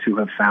fortunate to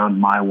have found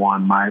my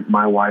one.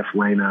 My wife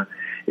Lena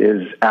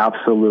is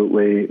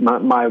absolutely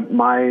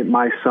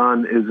my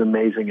son is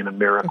amazing and a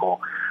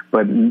miracle.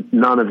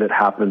 none of it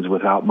happens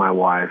without my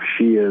wife.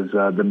 She is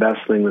the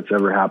best thing that's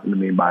ever happened to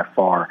me by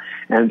far.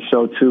 And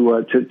so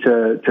to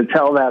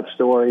tell that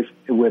story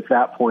with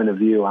that point of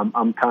view,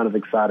 I'm kind of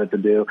excited to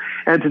do.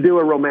 And to do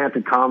a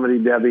romantic comedy,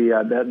 Debbie,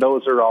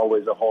 those are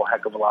always a whole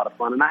heck of a lot of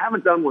fun. And I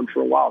haven't done one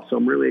for a while, so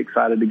I'm really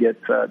excited to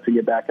get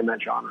back in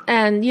that genre.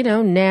 And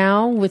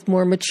now with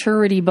more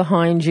maturity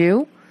behind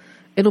you,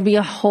 it'll be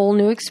a whole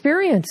new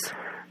experience.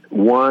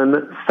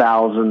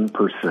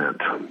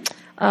 1,000%.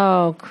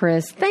 Oh,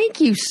 Chris, thank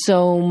you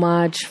so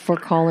much for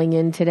calling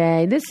in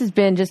today. This has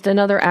been just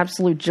another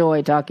absolute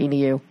joy talking to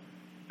you.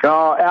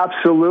 Oh,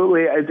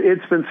 absolutely.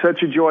 It's been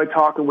such a joy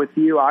talking with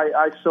you.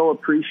 I so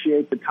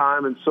appreciate the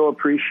time and so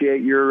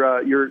appreciate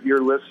your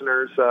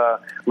listeners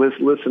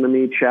listen to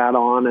me chat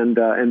on,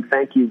 and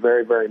thank you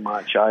very, very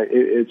much.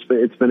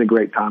 It's been a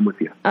great time with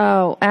you.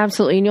 Oh,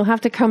 absolutely. And you'll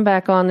have to come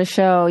back on the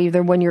show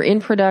either when you're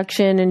in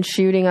production and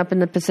shooting up in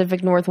the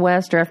Pacific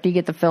Northwest or after you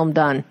get the film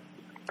done.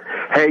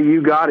 Hey,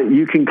 you got it.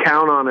 You can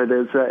count on it.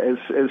 As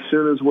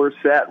soon as we're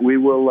set,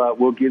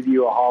 we'll give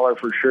you a holler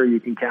for sure.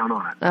 You can count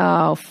on it.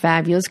 Oh,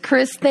 fabulous.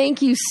 Chris,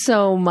 thank you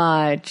so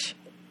much.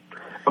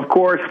 Of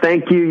course.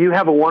 Thank you. You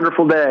have a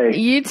wonderful day.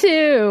 You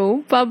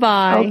too.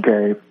 Bye-bye.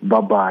 Okay.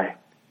 Bye-bye.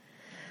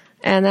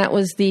 And that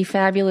was the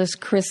fabulous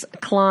Chris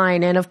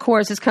Klein. And, of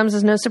course, this comes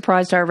as no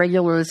surprise to our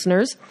regular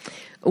listeners.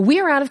 We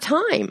are out of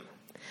time.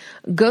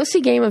 Go see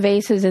Game of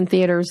Aces in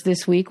theaters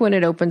this week when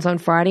it opens on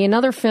Friday.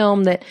 Another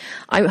film that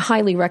I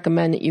highly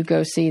recommend that you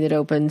go see that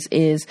opens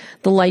is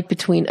The Light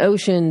Between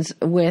Oceans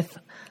with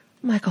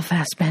Michael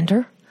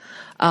Fassbender.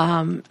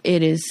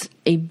 It is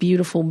a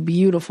beautiful,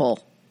 beautiful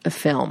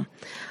film.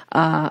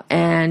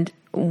 And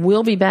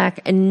we'll be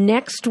back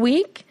next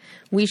week.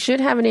 We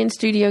should have an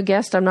in-studio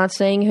guest. I'm not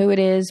saying who it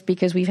is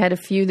because we've had a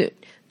few that,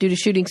 due to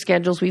shooting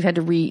schedules, we've had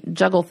to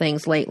rejuggle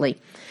things lately.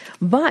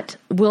 But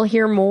we'll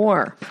hear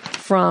more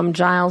from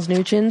Giles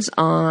Nuchins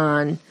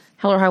on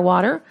Hell or High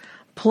Water,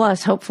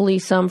 plus hopefully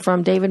some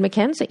from David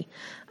Mackenzie.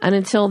 And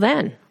until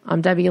then,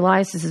 I'm Debbie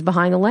Elias. This is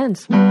Behind the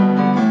Lens.